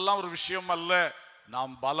 அதெல்லாம் ஒரு விஷயம் அல்ல.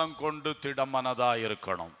 நாம் பலம் கொண்டு திடமனதா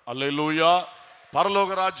இருக்கணும். அல்லேலூயா.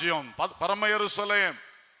 பரலோக ராஜ்யம், பரம எருசலேம்,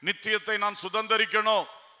 நித்தியத்தை நான் சுதந்திரிக்கணும்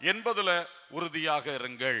என்பதுல உறுதியாக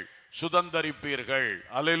இருங்கள், சுதந்திரிப்பீர்கள்.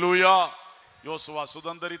 அல்லேலூயா. யோசுவா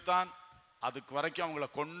சுதந்திரித்தான், அதுக்கு வரைக்கும் அவங்கள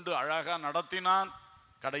கொண்டு அழகா நடத்தினான்,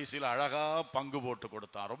 கடைசியில் அழகா பங்கு போட்டு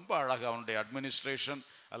கொடுத்தான். ரொம்ப அழகா அவனுடைய அட்மினிஸ்ட்ரேஷன்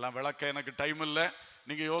எல்லாம் விளக்க எனக்கு டைம் இல்லை.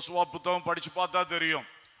 நீங்க யோசுவா புத்தகம் படிச்சு பார்த்தா தெரியும்,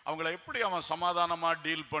 அவங்கள எப்படி அவன் சமாதானமா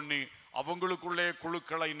டீல் பண்ணி அவங்களுக்குள்ளே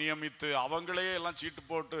குழுக்களை நியமித்து அவங்களே எல்லாம் சீட்டு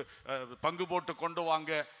போட்டு பங்கு போட்டு கொண்டு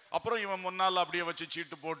வாங்க. அப்புறம் இவன் முன்னால் அப்படியே வச்சு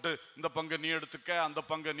சீட்டு போட்டு இந்த பங்கை நீ எடுத்துக்க, அந்த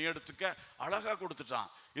பங்கை நீ எடுத்துக்க, அழகா கொடுத்துட்டான்.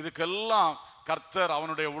 இதுக்கெல்லாம் கர்த்தர்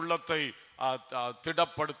அவனுடைய உள்ளத்தை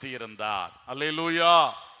திடப்படுத்தி இருந்தார். அல்லேலூயா,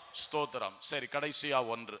 ஸ்தோத்திரம். சரி, கடைசியா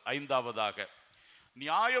ஒன்று, ஐந்தாவதாக,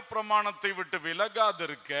 நியாயப்பிரமாணத்தை விட்டு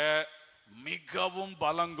விலகாதிருக்க மிகவும்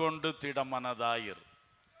பலங்கொண்டு திடமனதாயிரு.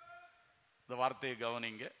 இந்த வார்த்தையை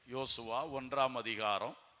கவனிங்க. யோசுவா 1ஆம்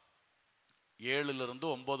அதிகாரம் 7 to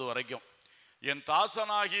 9 வரைக்கும். என்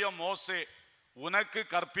தாசனாகிய மோசே உனக்கு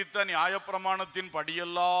கற்பித்த நியாயப்பிரமாணத்தின்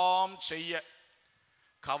படியெல்லாம் செய்ய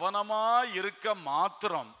கவனமாய் இருக்க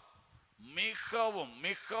மாத்திரம் மிகவும்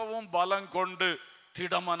மிகவும் பலங்கொண்டு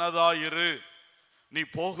திடமனதாயிரு. நீ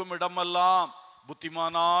போகும் இடமெல்லாம்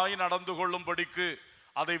புத்திமானாய் நடந்து கொள்ளும்படிக்கு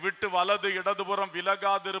அதை விட்டு வலது இடதுபுறம்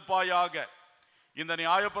விலகாதிருப்பாயாக. இந்த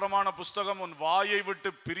நியாயப்பிரமாண புஸ்தகம் உன் வாயை விட்டு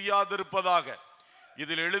பிரியாதிருப்பதாக.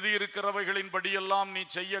 இதில் எழுதியிருக்கிறவைகளின் படியெல்லாம் நீ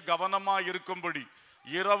செய்ய கவனமாய் இருக்கும்படி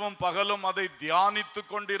இரவும் பகலும் அதை தியானித்து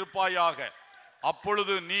கொண்டிருப்பாயாக.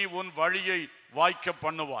 அப்பொழுது நீ உன் வழியை வாய்க்க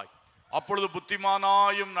பண்ணுவாய், அப்பொழுது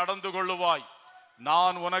புத்திமானாயும் நடந்து கொள்ளுவாய்.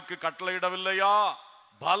 நான் உனக்கு கட்டளையிடவில்லையா?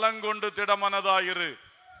 பலங்கொண்டு திடமனதாயிரு,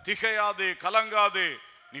 திகையாதே, கலங்காதே.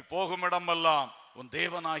 நீ போகும் இடமெல்லாம் உன்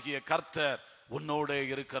தேவனாகிய கர்த்தர் உன்னோட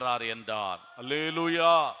இருக்கிறார் என்றார்.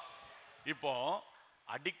 அல்லேலூயா. இப்போ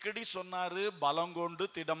அடிக்கடி சொன்னாரு பலங்கொண்டு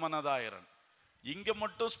திடமனதாயிரன். இங்க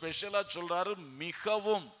மட்டும் ஸ்பெஷலா சொல்றாரு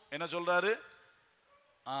மிகவும். என்ன சொல்றாரு?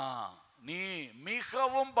 நீ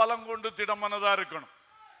மிகவும் பலங்கொண்டு திடமனதா இருக்கணும்.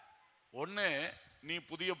 ஒண்ணு, நீ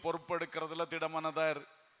புதிய பொறுப்பெடுக்கிறதுல திடமனதா இரு,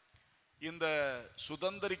 இந்த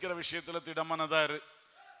சுதந்திரிக்கிற விஷயத்துல திடமனதா இரு,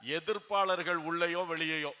 எதிர்ப்பாளர்கள் உள்ளேயோ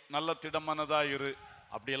வெளியேயோ நல்ல திடமனதா இரு.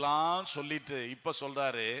 அப்படியெல்லாம் சொல்லிட்டு இப்ப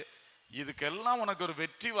சொல்றாரு, இதுக்கெல்லாம் உனக்கு ஒரு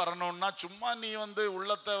வெற்றி வரணும்னா சும்மா நீ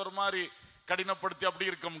உள்ளத்தை ஒரு மாதிரி கடினப்படுத்தி அப்படி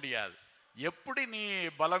இருக்க முடியாது. எப்படி நீ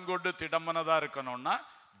பலங்கொண்டு திடமனதா இருக்கணும்னா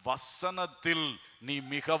வசனத்தில் நீ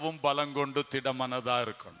மிகவும் பலங்கொண்டு திடமனதா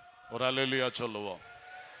இருக்கணும். ஒரு அல்லேலூயா சொல்லுவோம்.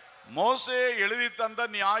 மோசே எழுதி தந்த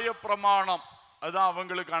நியாய பிரமாணம் அதுதான்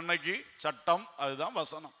அவங்களுக்கு அன்னைக்கு சட்டம், அதுதான்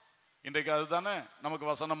வசனம். இன்றைக்கு அதுதானே நமக்கு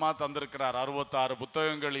வசனமா தந்திருக்கிறார். 66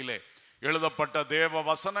 புத்தகங்களிலே எழுதப்பட்ட தேவ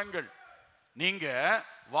வசனங்கள். நீங்க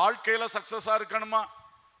வாழ்க்கையில சக்சஸா இருக்கணுமா,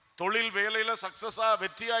 தொழில் வேலையில சக்சஸா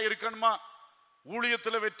வெற்றியா இருக்கணுமா,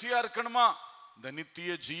 ஊழியத்துல வெற்றியா இருக்கணுமா, இந்த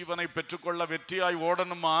நித்திய ஜீவனை பெற்றுக்கொள்ள வெற்றியாய்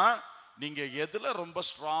ஓடணுமா, நீங்க எதுல ரொம்ப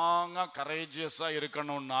ஸ்ட்ராங்கா கரேஜியஸா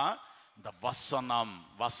இருக்கணும்னா இந்த வசனம்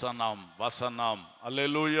வசனம் வசனம்.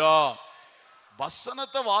 அல்லேலூயா.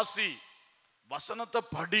 வசனத்தை வாசி, வசனத்தை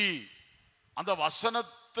படி, அந்த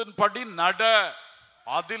வசனத்தின் படி நட,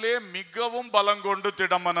 அதிலே மிகவும் பலங்கொண்டு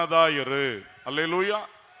திடமனதாயிரு. அல்லேலூயா.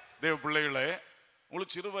 தேவ பிள்ளைகளே,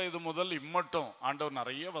 உங்களுக்கு சிறு வயது முதல் இம்மட்டும் ஆண்டவர்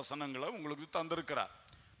நிறைய வசனங்களை உங்களுக்கு தந்திருக்கிறார்.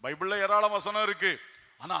 பைபிள்ல ஏராளம் வசனம் இருக்கு,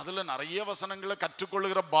 ஆனா அதுல நிறைய வசனங்களை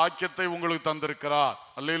கற்றுக்கொள்ளுகிற பாக்கியத்தை உங்களுக்கு தந்திருக்கிறார்.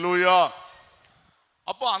 அல்லேலூயா.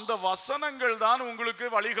 அப்போ அந்த வசனங்கள் தான் உங்களுக்கு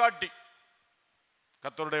வழிகாட்டி.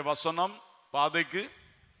 கர்த்தருடைய வசனம் பாதைக்கு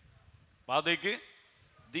பாதைக்கு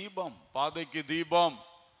தீபம், பாதைக்கு தீபம்.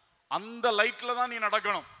 அந்த லைட்ல தான் நீ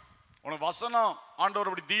நடக்கணும். உனக்கு வசனம் ஆண்டவர்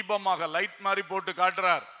அப்படி தீபமாக லைட் மாதிரி போட்டு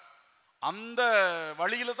காட்டுறார். அந்த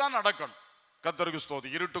வழியில தான் நடக்கணும். கர்த்தருக்கு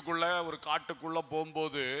ஸ்தோத்திரம். இருட்டுக்குள்ள ஒரு காட்டுக்குள்ள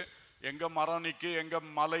போகும்போது எங்க மரம் நிக்கு எங்க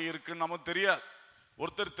மலை இருக்குன்னு நமக்கு தெரியாது.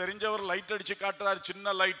 ஒருத்தர் தெரிஞ்சவர் லைட் அடிச்சு காட்டுறார்,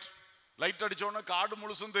 சின்ன லைட். லைட் அடிச்சோன்னா காடு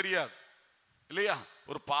முழுசும் தெரியாது இல்லையா,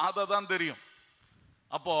 ஒரு பாதை தான் தெரியும்.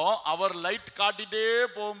 அப்போ அவர் லைட் காட்டிட்டே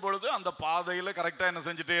போகும்பொழுது அந்த பாதையில கரெக்டா என்ன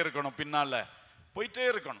செஞ்சுட்டே இருக்கணும், பின்னால போயிட்டே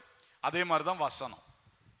இருக்கணும். அதே மாதிரிதான் வசனம்.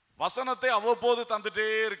 வசனத்தை அவ்வப்போது தந்துட்டே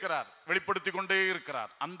இருக்கிறார், வெளிப்படுத்தி கொண்டே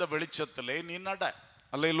இருக்கிறார். அந்த வெளிச்சத்திலே நீ நட.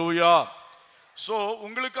 அல்லேலூயா. சோ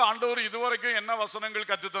உங்களுக்கு ஆண்டவர் இதுவரைக்கும் என்ன வசனங்கள்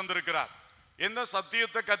கற்று தந்திருக்கிறார், எந்த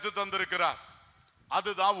சத்தியத்தை கற்று தந்திருக்கிறார்,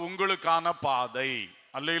 அதுதான் உங்களுக்கான பாதை.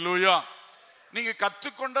 அல்லேலூயா. நீங்க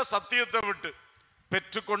கற்றுக்கொண்ட சத்தியத்தை விட்டு,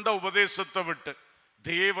 பெற்றுக்கொண்ட உபதேசத்தை விட்டு,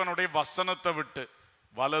 தேவனுடைய வசனத்தை விட்டு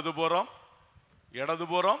வலதுபுறம்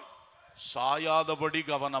இடதுபுறம் சாயாதபடி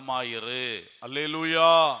கவனமாயிரு. அல்லேலூயா.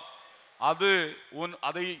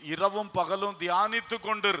 அதை இரவும் பகலும் தியானித்து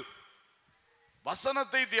கொண்டிரு.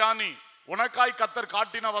 வசனத்தை தியானி. உனக்காய் கர்த்தர்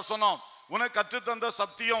காட்டின வசனம், உனக்கு கற்றுத்தந்த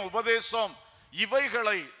சத்தியம், உபதேசம்,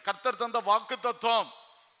 இவைகளை கர்த்தர் தந்த வாக்கு தத்துவம்,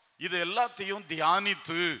 இது எல்லாத்தையும்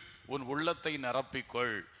தியானித்து உன் உள்ளத்தை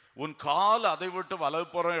நிரப்பிக்கொள். உன் கால் அதை விட்டு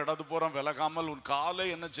வலதுபுறம் இடதுபுறம் விலகாமல் உன் காலை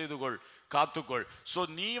என்ன செய்து கொள், காத்துக்கொள். சோ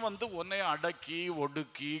நீ உன்னை அடக்கி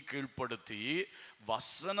ஒடுக்கி கீழ்ப்படுத்தி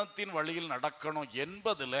வசனத்தின் வழியில் நடக்கணும்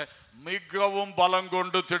என்பதுல மிகவும்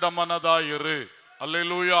பலங்கொண்டு திடமனதாயிரு.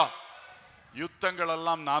 அல்லேலூயா. யுத்தங்கள்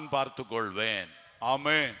எல்லாம் நான் பார்த்து கொள்வேன்.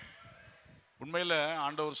 ஆமென். உண்மையில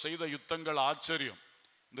ஆண்டவர் செய்த யுத்தங்கள் ஆச்சரியம்.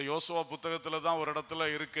 இந்த யோசுவா புத்தகத்துல தான் ஒரு இடத்துல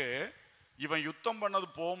இருக்கு, இவன் யுத்தம் பண்ணது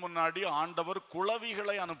முன்னாடி ஆண்டவர்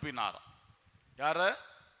குளவிகளை அனுப்பினார். யார?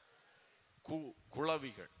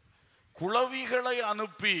 குளவிகளை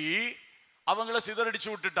அனுப்பி அவங்கள சிதறடிச்சு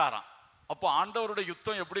விட்டுட்டாராம். அப்போ ஆண்டவருடைய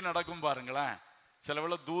யுத்தம் எப்படி நடக்கும் பாருங்களேன். சில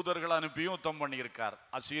வேளை தூதர்களை அனுப்பியும் யுத்தம் பண்ணியிருக்கார்.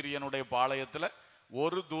 அசீரியனுடைய பாளையத்துல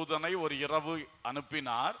ஒரு தூதனை ஒரு இரவு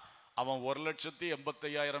அனுப்பினார். அவன்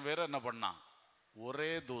 1,85,000 பேரை என்ன பண்ணான்?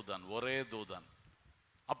 ஒரே தூதன்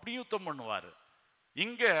அப்படி யுத்தம் பண்ணுவாரு.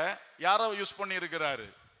 இங்க யாரோ யூஸ் பண்ணி இருக்கிறாரு?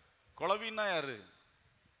 குளவின்னா யாரு?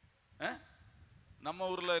 நம்ம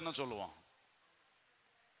ஊர்ல என்ன சொல்லுவோம்?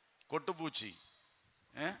 கொட்டுப்பூச்சி,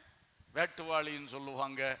 வேட்டுவாளின்னு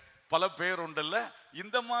சொல்லுவாங்க, பல பேர் உண்டுல்ல.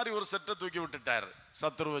 இந்த மாதிரி ஒரு செட்டை தூக்கி விட்டுட்டாரு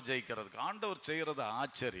சத்துருவை ஜெயிக்கிறதுக்கு. ஆண்டவர் செய்யறது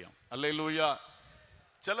ஆச்சரியம். அல்லேலூயா.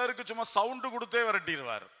 சிலருக்கு சும்மா சவுண்டு கொடுத்தே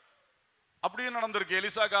விரட்டிடுவார். அப்படியும் நடந்திருக்கு.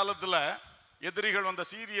 எலிசா காலத்துல எதிரிகள் வந்த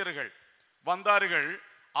சீரியர்கள் வந்தார்கள்.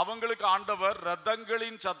 அவங்களுக்கு ஆண்டவர்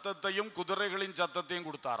ரதங்களின் சத்தத்தையும் குதிரைகளின் சத்தத்தையும்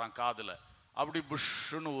கொடுத்தாராம் காதுல. அப்படி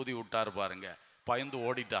புஷ்ன்னு ஊதி விட்டாரு பாருங்க. பயந்து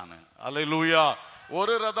ஓடிட்டானு. அல்லேலூயா.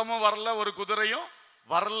 ஒரு ரதமும் வரல, ஒரு குதிரையும்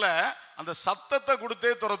வரல. அந்த சத்தத்தை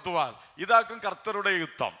கொடுத்தே துரத்துவார். இதாக்கும் கர்த்தருடைய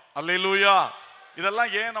யுத்தம். அல்லேலூயா.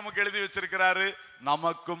 இதெல்லாம் ஏன் நமக்கு எழுதி வச்சிருக்கிறாரு?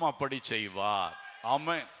 நமக்கும் அப்படி செய்வார்.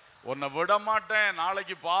 ஆமென். உன்னை விட மாட்டேன்,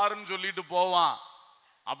 நாளைக்கு பாருன்னு சொல்லிட்டு போவான்.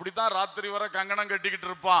 அப்படித்தான் ராத்திரி வரை கங்கணம் கட்டிக்கிட்டு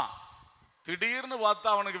இருப்பான். திடீர்னு பார்த்தா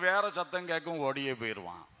அவனுக்கு வேற சத்தம் கேட்கும், ஓடியே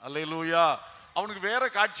போயிடுவான். அல்லேலூயா. அவனுக்கு வேற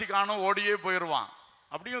காட்சி காணும், ஓடியே போயிடுவான்.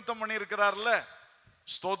 அப்படியும் யுத்தம் பண்ணி இருக்கிறார்ல.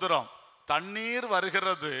 ஸ்தோத்திரம். தண்ணீர்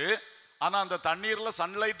வருகிறது, ஆனா அந்த தண்ணீர்ல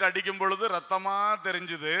சன்லைட் அடிக்கும் பொழுது ரத்தமா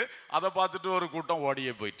தெரிஞ்சுது. அதை பார்த்துட்டு ஒரு கூட்டம்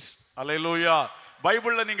ஓடியே போயிட்டு. அல்லேலூயா.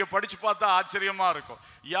 பைபிள்ல நீங்க படிச்சு பார்த்தா ஆச்சரியமா இருக்கும்.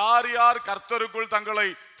 யார் யார் கர்த்தருக்குள் தங்களை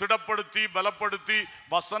திடப்படுத்தி பலப்படுத்தி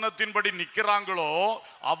வசனத்தின்படி நிக்கிறாங்களோ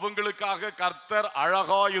அவங்களுக்காக கர்த்தர்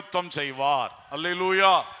அழகா யுத்தம் செய்வார்.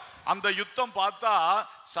 அல்லேலூயா. அந்த யுத்தம் பார்த்தா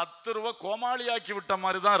சத்துருவை கோமாளியாக்கி விட்ட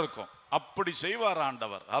மாதிரி தான் இருக்கும். அப்படி செய்வார்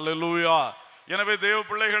ஆண்டவர். அல்லேலூயா. எனவே தேவ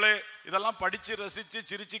பிள்ளைகளே, இதெல்லாம் படிச்சு ரசிச்சு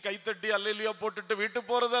சிரிச்சு கைத்தட்டி அல்லேலூயா போட்டுட்டு வீட்டு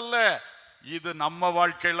போறதல்ல, இது நம்ம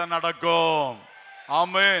வாழ்க்கையில நடக்கும்.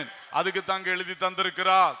 ஆமென். அதுக்கு தாங்க எழுதி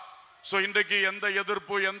தந்திருக்கிறார். சோ இன்றைக்கு எந்த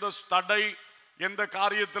எதிர்ப்பு, எந்த தடை, எந்த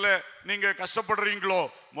காரியத்துல நீங்க கஷ்டப்படுறீங்களோ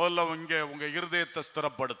முதல்ல உங்க இருதயத்தை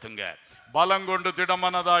ஸ்திரப்படுத்துங்க. பலம் கொண்டு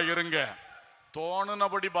திடமனதா இருங்க.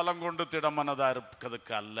 தோணுனபடி பலம் கொண்டு திடமனதா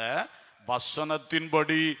இருக்கிறதுக்கு அல்ல,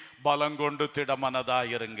 வசனத்தின்படி பலம் கொண்டு திடமனதா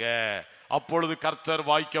இருங்க. அப்பொழுது கர்த்தர்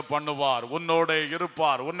வாய்க்க பண்ணுவார், உன்னோட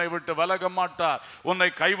இருப்பார், உன்னை விட்டு விலக மாட்டார், உன்னை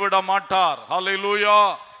கைவிட மாட்டார். ஹல்லேலூயா.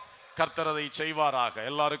 கர்த்தர் அதை செய்வாராக.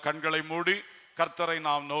 எல்லாரும் கண்களை மூடி கர்த்தரை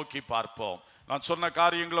நாம் நோக்கி பார்ப்போம். நான் சொன்ன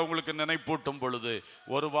காரியங்களை உங்களுக்கு நினைப்பூட்டும் பொழுது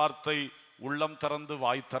ஒரு வார்த்தை உள்ளம் திறந்து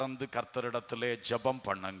வாய் திறந்து கர்த்தரிடத்திலே ஜெபம்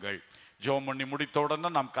பண்ணுங்கள். ஜெபம் பண்ணி முடித்த உடனே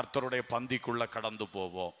நாம் கர்த்தருடைய பந்திக்குள்ள கடந்து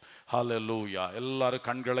போவோம். ஹல்லேலூயா. எல்லாரும்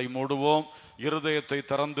கண்களை மூடுவோம், இருதயத்தை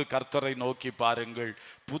திறந்து கர்த்தரை நோக்கி பாருங்கள்.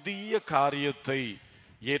 புதிய காரியத்தை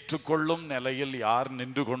ஏற்றுக்கொள்ளும் நிலையில் யார்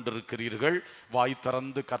நின்று கொண்டிருக்கிறீர்கள்? வாய்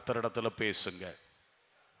திறந்து கர்த்தரிடத்துல பேசுங்க,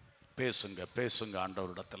 பேசுங்க, பேசுங்க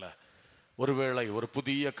ஆண்டவரிடத்துல. ஒருவேளை ஒரு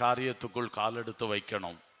புதிய காரியத்துக்குள் காலெடுத்து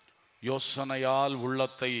வைக்கணும். யோசனையால்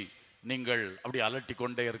உள்ளத்தை நீங்கள் அப்படி அலட்டி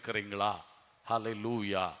கொண்டே இருக்கிறீங்களா?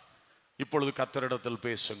 ஹல்லேலூயா. இப்பொழுது கர்த்தரிடத்தில்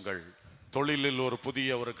பேசுங்கள். தொழிலில் ஒரு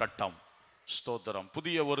புதிய ஒரு கட்டம், ஸ்தோத்திரம்.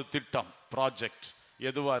 புதிய ஒரு திட்டம், ப்ராஜெக்ட்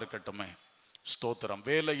எதுவா இருக்கட்டுமே, ஸ்தோத்திரம்.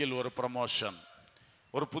 வேலையில் ஒரு ப்ரமோஷன்,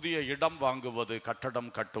 ஒரு புதிய இடம் வாங்குவது,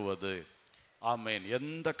 கட்டடம் கட்டுவது, ஆமேன்.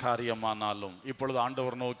 எந்த காரியமானாலும் இப்பொழுது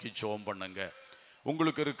ஆண்டவர் நோக்கி ஜெபம் பண்ணுங்க.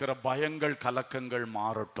 உங்களுக்கு இருக்கிற பயங்கள் கலக்கங்கள்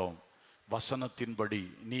மாறட்டும். வசனத்தின்படி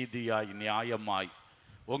நீதியாய் நியாயமாய்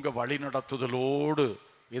உங்க வழி நடத்துதலோடு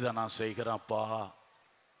இதை நான் செய்கிறேன்ப்பா.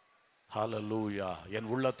 ஹல்லேலூயா. என்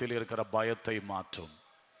உள்ளத்தில் இருக்கிற பயத்தை மாற்றும்,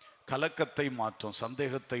 கலக்கத்தை மாற்றும்,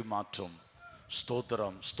 சந்தேகத்தை மாற்றும்.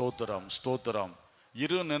 ஸ்தோத்திரம், ஸ்தோத்திரம், ஸ்தோத்திரம்.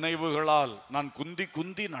 இரு நினைவுகளால் நான் குந்தி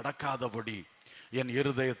குந்தி நடக்காதபடி என்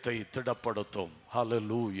இருதயத்தை திடப்படுத்தும்.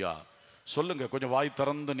 ஹல்லேலூயா. சொல்லுங்க, கொஞ்சம் வாய்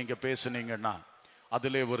திறந்து நீங்க பேசுனீங்கன்னா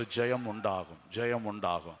அதிலே ஒரு ஜெயம் உண்டாகும், ஜெயம்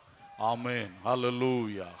உண்டாகும். ஆமென்.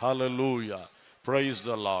 ஹல்லேலூயா, ஹல்லேலூயா. Praise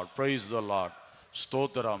the Lord, praise the Lord.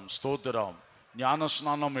 ஸ்தோத்திரம், ஸ்தோத்திரம்.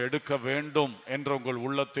 ஞானஸ்நானம் எடுக்க வேண்டும் என்ற உங்கள்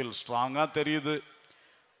உள்ளத்தில் ஸ்ட்ராங்கா தெரியுது.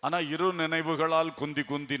 ஆனா இரு நினைவுகளால் குந்தி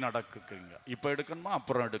குந்தி நடக்குங்க. இப்ப எடுக்கணுமா,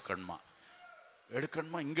 அப்புறம் எடுக்கணுமா,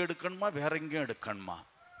 எடுக்கணுமா, இங்க எடுக்கணுமா, வேற எங்கேயும் எடுக்கணுமா?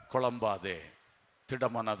 குழம்பாதே,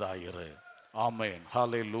 திடமனதாயிரு. ஆமென்.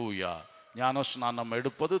 ஹல்லேலூயா. ஞானஸ்நானம்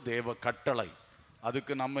எடுப்பது தேவ கட்டளை.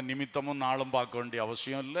 அதுக்கு நம்ம நிமித்தமும் நாளும் பார்க்க வேண்டிய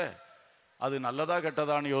அவசியம் இல்லை. அது நல்லதா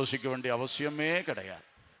கெட்டதான்னு யோசிக்க வேண்டிய அவசியமே கிடையாது.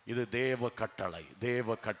 இது தேவ கட்டளை,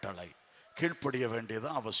 தேவ கட்டளை. கீழ்ப்படிய வேண்டியது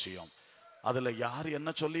அவசியம். அதுல யார் என்ன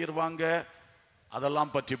சொல்லிடுவாங்க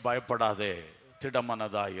அதெல்லாம் பற்றி பயப்படாதே,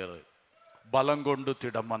 திடமனதாயிரு, பலங்கொண்டு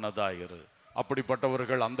திடமனதாயிரு.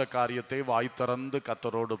 அப்படிப்பட்டவர்கள் அந்த காரியத்தை வாய் திறந்து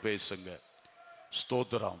கர்த்தரோடு பேசுங்க.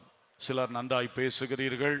 ஸ்தோத்திரம். சிலர் நன்றாய்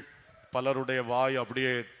பேசுகிறீர்கள், பலருடைய வாய்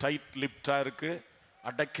அப்படியே டைட் லிப்டா இருக்கு,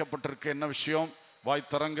 அடைக்கப்பட்டிருக்கு. என்ன விஷயம்? வாய்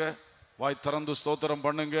திறங்க, வாய் திறந்து ஸ்தோத்திரம்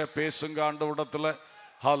பண்ணுங்க, பேசுங்க ஆண்டவரிடத்துல.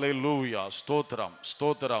 ஹல்லேலூயா, ஸ்தோத்திரம்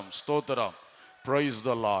ஸ்தோத்திரம் ஸ்தோத்திரம். Praise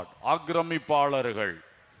the Lord. ஆக்கிரமிப்பாளர்கள்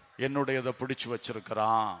என்னுடையதை பிடிச்சு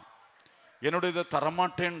வச்சிருக்கிறான், என்னுடையதை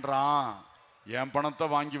தரமாட்டேன்றான், என் பணத்தை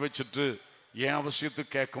வாங்கி வச்சுட்டு என்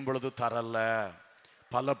அவசியத்துக்கு கேட்கும் பொழுது தரல.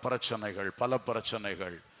 பல பிரச்சனைகள், பல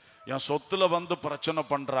பிரச்சனைகள். என் சொத்துல வந்து பிரச்சனை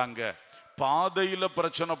பண்றாங்க, பாதையில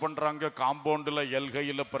பிரச்சனை பண்றாங்க, காம்பவுண்ட்ல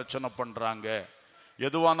எல்கையில பிரச்சனை பண்றாங்க.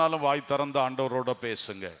 எதுவானாலும் வாய் திறந்து ஆண்டவரோட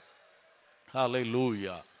பேசுங்க.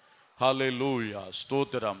 ஹல்லேலூயா ஹல்லேலூயா.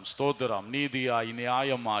 ஸ்தோத்திரம் ஸ்தோத்திரம். நீதியாய்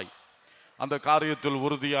நியாயமாய் அந்த காரியத்தில்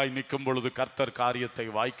உறுதியாய் நிற்கும் பொழுது கர்த்தர் காரியத்தை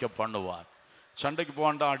வாய்க்க பண்ணுவார். சண்டைக்கு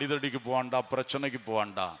போவாண்டா, அடிதடிக்கு போவாண்டா, பிரச்சனைக்கு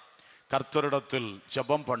போவாண்டா, கர்த்தரிடத்தில்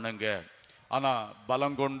ஜெபம் பண்ணுங்க. ஆனா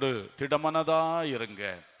பலங்கொண்டு திடமனதா இருங்க.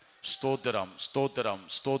 ஸ்தோத்திரம் ஸ்தோத்திரம்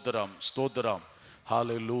ஸ்தோத்திரம் ஸ்தோத்திரம்.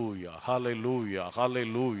 ஹல்லேலூயா ஹல்லேலூயா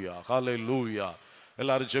ஹல்லேலூயா ஹல்லேலூயா.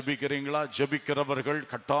 எல்லாரும் ஜெபிக்கிறீங்களா? ஜெபிக்கிறவர்கள்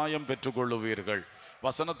கட்டாயம் பெற்றுக்கொள்ளுவீர்கள்.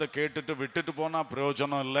 வசனத்தை கேட்டுட்டு விட்டுட்டு போனா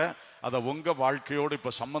பிரயோஜனம் இல்லை. அதை உங்க வாழ்க்கையோடு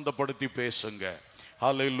இப்ப சம்பந்தப்படுத்தி பேசுங்க.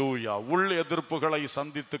 ஹல்லேலூயா. உள் எதிர்ப்புகளை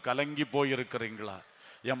சந்தித்து கலங்கி போயிருக்கிறீங்களா?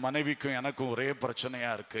 என் மனைவிக்கும் எனக்கும் ஒரே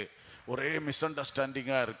பிரச்சனையா இருக்கு, ஒரே மிஸ்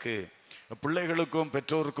அண்டர்ஸ்டாண்டிங்கா இருக்கு, பிள்ளைகளுக்கும்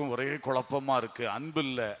பெற்றோருக்கும் ஒரே குழப்பமா இருக்கு, அன்பு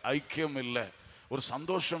இல்லை, ஐக்கியம் இல்லை, ஒரு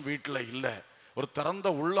சந்தோஷம் வீட்டில் இல்லை, ஒரு திறந்த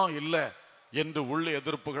உள்ளம் இல்லை என்று உள்ள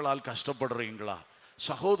எதிர்ப்புகளால் கஷ்டப்படுறீங்களா?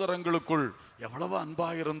 சகோதரங்களுக்குள் எவ்வளவு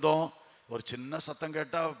அன்பா இருந்தோம், ஒரு சின்ன சத்தம்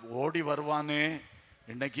கேட்டா ஓடி வருவானே,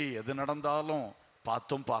 இன்னைக்கு எது நடந்தாலும்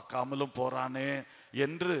பார்த்தும் பார்க்காமலும் போறானே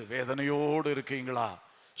என்று வேதனையோடு இருக்கீங்களா?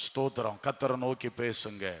 ஸ்தோத்திரம். கர்த்தரை நோக்கி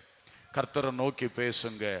பேசுங்க, கர்த்தரை நோக்கி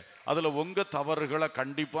பேசுங்க. அதுல உங்க தவறுகளை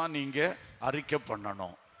கண்டிப்பா நீங்க அறிக்கை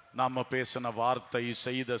பண்ணணும். நாம பேசின வார்த்தை,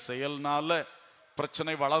 செய்த செயல்னால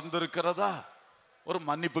பிரச்சனை வளர்ந்திருக்கிறதா? ஒரு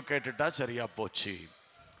மன்னிப்பு கேட்டுட்டா சரியா போச்சு.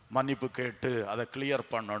 மன்னிப்பு கேட்டு அதை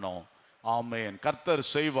கிளியர் பண்ணணும். ஆமேன். கர்த்தர்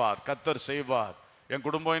செய்வார், கர்த்தர் செய்வார். என்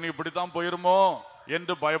குடும்பம் இனி இப்படித்தான் போயிருமோ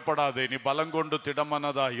என்று பயப்படாதே, நீ பலங்கொண்டு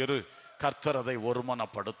திடமனதா இரு. கர்த்தர் அதை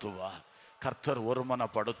ஒருமனப்படுத்துவார், கர்த்தர்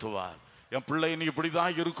ஒருமனப்படுத்துவார். என் பிள்ளை இனி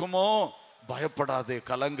இப்படிதான் இருக்குமோ, பயப்படாதே,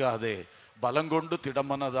 கலங்காதே, பலங்கொண்டு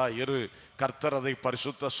திடமனதா இரு. கர்த்தர் அதை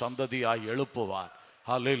பரிசுத்த சந்ததியாய் எழுப்புவார்.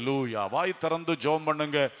 ஹல்லேலூயா. வாய் திறந்து ஜெபம்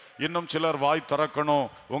பண்ணுங்க. இன்னும் சிலர் வாய் திறக்கணும்,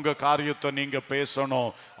 உங்க காரியத்தை நீங்க பேசணும்.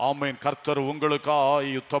 ஆமேன். கர்த்தர் உங்களுக்காய்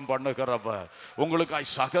யுத்தம் பண்ணுகிறவர்,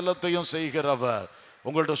 உங்களுக்காய் சகலத்தையும் செய்கிறவர்.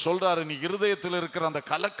 உங்கள்ட்ட சொல்றாரு, நீ இருதயத்தில் இருக்கிற அந்த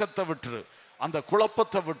கலக்கத்தை விட்டுரு, அந்த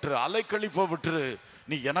குழப்பத்தை விட்டுரு, அலைக்கழிப்பை விட்டுரு,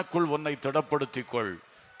 நீ எனக்குள் உன்னை திடப்படுத்திக்கொள்.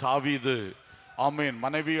 தாவீது ஆமேன்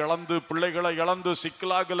மனைவி இழந்து பிள்ளைகளை இழந்து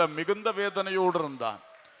சிக்கலாகல மிகுந்த வேதனையோடு இருந்தான்.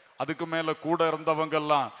 அதுக்கு மேல கூட இருந்தவங்க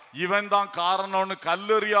எல்லாம் இவன் தான் காரணம்னு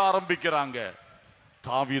கல்லெறிய ஆரம்பிக்கிறாங்க.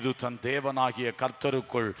 தாவீது தன் தேவனாகிய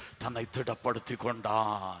கர்த்தருக்குள் தன்னை திடப்படுத்தி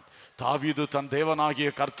கொண்டான். தாவீது தன் தேவனாகிய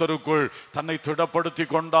கர்த்தருக்குள் தன்னை திடப்படுத்தி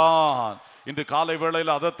கொண்டான். இன்று காலை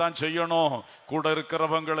வேளையில் அதைத்தான் செய்யணும். கூட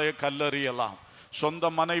இருக்கிறவங்களே கல்லெறியலாம், சொந்த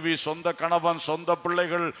மனைவி, சொந்த கணவன், சொந்த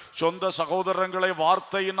பிள்ளைகள், சொந்த சகோதரங்களை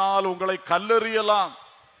வார்த்தையினால் உங்களை கல்லெறியலாம்.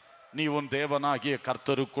 நீ உன் தேவனாகிய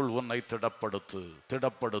கர்த்தருக்குள் உன்னை திடப்படுத்து,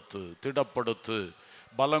 திடப்படுத்து, திடப்படுத்து.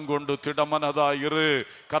 பலங்கொண்டு திடமனதா இரு.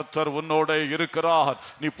 கர்த்தர் உன்னோட இருக்கிறார்.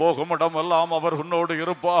 நீ போகும் இடமெல்லாம் அவர் உன்னோடு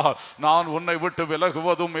இருப்பார். நான் உன்னை விட்டு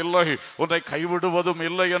விலகுவதும் இல்லை, உன்னை கைவிடுவதும்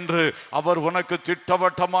இல்லை என்று அவர் உனக்கு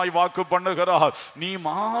திட்டவட்டமாய் வாக்கு பண்ணுகிறார். நீ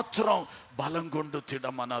மாத்திரம் பலங்கொண்டு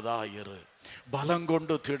திடமனதா இரு,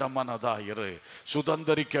 பலங்கொண்டு திடமனதா இரு.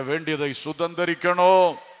 சுதந்தரிக்க வேண்டியதை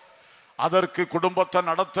சுதந்தரிக்கணும். அதற்கு குடும்பத்தை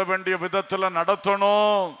நடத்த வேண்டிய விதத்துல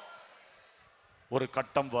நடத்தணும். ஒரு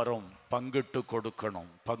கட்டம் வரும், பங்கிட்டு கொடுக்கணும்,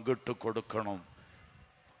 பங்கிட்டு கொடுக்கணும்.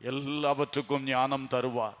 எல்லாவற்றுக்கும் ஞானம்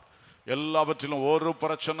தருவார், எல்லாவற்றிலும் ஒரு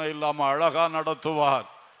பிரச்சனை இல்லாம அழகா நடத்துவார்.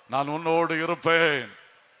 நான் உன்னோடு இருப்பேன்,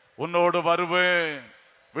 உன்னோடு வருவேன்,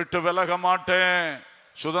 விட்டு விலக மாட்டேன்.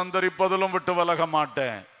 சுதந்தரிப்பதிலும் விட்டு விலக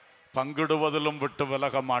மாட்டேன், பங்கிடுவதிலும் விட்டு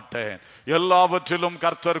விலக மாட்டேன். எல்லாவற்றிலும்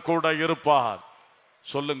கர்த்தர் கூட இருப்பார்.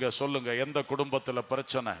 சொல்லுங்க சொல்லுங்க. எந்த குடும்பத்துல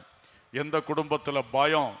பிரச்சனை, எந்த குடும்பத்துல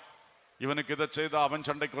பயம், இவனுக்கு இதை செய்தா அவன்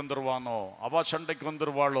சண்டைக்கு வந்துருவானோ, அவ சண்டைக்கு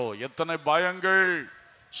வந்துருவாளோ, எத்தனை பயங்கள்.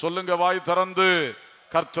 சொல்லுங்க வாய் திறந்து.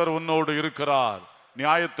 கர்த்தர் உன்னோடு இருக்கிறார்.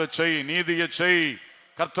 நியாயத்தை செய், நீதியை செய்,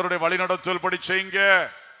 கர்த்தருடைய வழிநடத்தல் படி செய்யுங்க.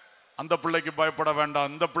 அந்த பிள்ளைக்கு பயப்பட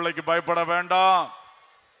வேண்டாம், இந்த பிள்ளைக்கு பயப்பட வேண்டாம்.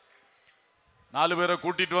 4 பேரை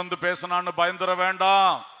கூட்டிட்டு வந்து பேசினான்னு பயந்துட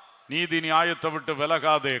வேண்டாம். நீதி நியாயத்தை விட்டு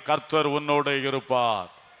விலகாதே, கர்த்தர் உன்னோட இருப்பார்.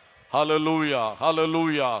 ஹல்லேலூயா,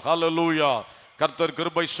 ஹல்லேலூயா, ஹல்லேலூயா. கர்த்தர்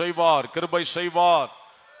கிருபை செய்வார், கிருபை செய்வார்.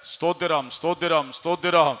 ஸ்தோத்திரம், ஸ்தோத்திரம்,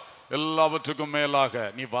 ஸ்தோத்திரம். எல்லாவற்றுக்கும் மேலாக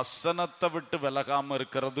நீ வசனத்தை விட்டு விலகாம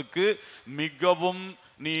இருக்கிறதுக்கு மிகவும்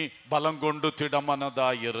நீ பலம் கொண்டு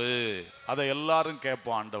திடமனதாயிரு. அதை எல்லாரும்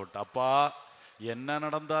கேட்போம் ஆண்டவர்ட்ட. அப்பா என்ன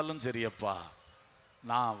நடந்தாலும் சரியப்பா,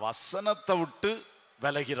 நான் வசனத்தை விட்டு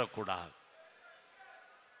விலகிடக்கூடாது.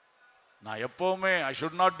 நான் எப்பவுமே I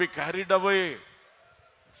should not be carried away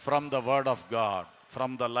from the word of God,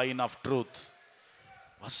 from the line of truth.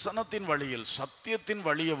 வசனத்தின் வழியில், சத்தியத்தின்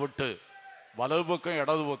வழியை விட்டு வலது பக்கம்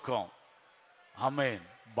இடது பக்கம், ஆமென்,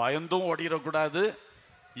 பயந்தும் ஓடிடக்கூடாது,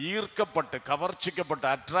 ஈர்க்கப்பட்டு கவர்ச்சிக்கப்பட்டு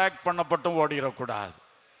அட்ராக்ட் பண்ணப்பட்டும் ஓடிடக்கூடாது.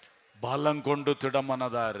 பலம் கொண்டு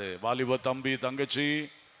திடமனதாரு. வாலிப தம்பி தங்கச்சி,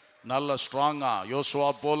 நல்ல ஸ்ட்ராங்கா யோசுவா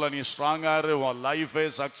போல நீ ஸ்ட்ராங்கா இரு. உன் லைஃபே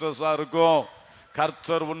சக்சஸா இருக்கும்.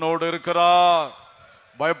 கர்த்தர் உன்னோடு இருக்கிறார்,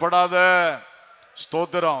 பயப்படாத.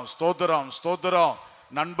 ஸ்தோத்திரம், ஸ்தோத்திரம், ஸ்தோத்திரம்.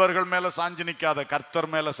 நண்பர்கள் மேல சாஞ்சு நிக்காத, கர்த்தர்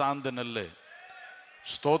மேல சாய்ந்து நில்லு.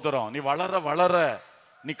 ஸ்தோத்திரம். நீ வளர வளர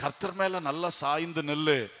நீ கர்த்தர் மேல நல்லா சாய்ந்து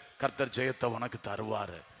நில்லு. கர்த்தர் ஜெயத்தை உனக்கு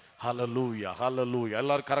தருவாரு. ஹல்லேலூயா, ஹல்லேலூயா.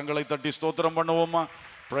 எல்லாரும் கரங்களை தட்டி ஸ்தோத்திரம் பண்ணுவோமா?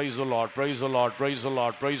 Praise the Lord, praise the Lord, praise the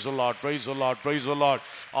Lord, praise the Lord, praise the Lord, praise the Lord.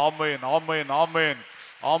 ஆமென், ஆமென், ஆமென்,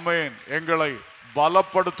 ஆமென். எங்களை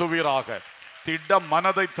பலப்படுத்துவீராக, திட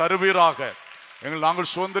மனதை தருவீராக.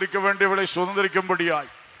 நாங்கள் சுதந்திரிக்க வேண்டியவளை சுதந்திரிக்கும்படியாய்,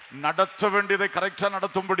 நடத்த வேண்டியதை கரெக்டா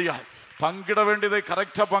நடத்தும்படியாய், பங்கிட வேண்டியதை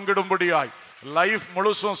கரெக்டா பங்கிடும்படியாய், லைஃப்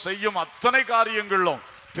முழுசும் செய்யும் அத்தனை காரியங்களும்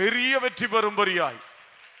பெரிய வெற்றி பெறும்படியாய்,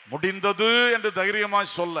 முடிந்தது என்று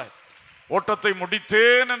தைரியமாய் சொல்ல, ஓட்டத்தை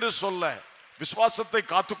முடித்தேன் என்று சொல்ல, விசுவாசத்தை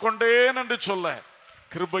காத்துக்கொண்டேன் என்று சொல்ல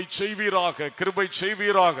கிருபை செய்வீராக, கிருபை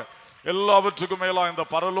செய்வீராக. எல்லாவற்றுக்கும் மேலா இந்த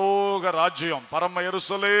பரலோக ராஜ்யம், பரம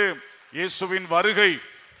எருசலேம், இயேசுவின் வருகை,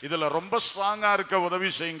 இதுல ரொம்ப ஸ்ட்ராங்கா இருக்க உதவி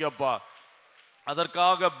செய்யுங்கப்பா.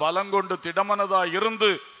 அதற்காக பலங்கொண்டு திடமனதா இருந்து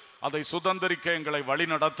அதை சுதந்திரிக்க எங்களை வழி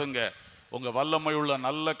நடத்துங்க. உங்க வல்லமை உள்ள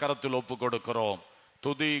நல்ல கரத்தில் ஒப்பு கொடுக்கிறோம்.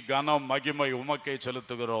 துதி கனம் மகிமை உமக்கே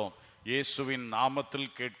செலுத்துகிறோம். இயேசுவின்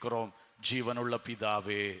நாமத்தில் கேட்கிறோம் ஜீவனுள்ள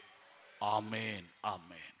பிதாவே, ஆமேன்,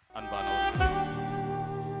 ஆமேன். அன்பானவர்களே,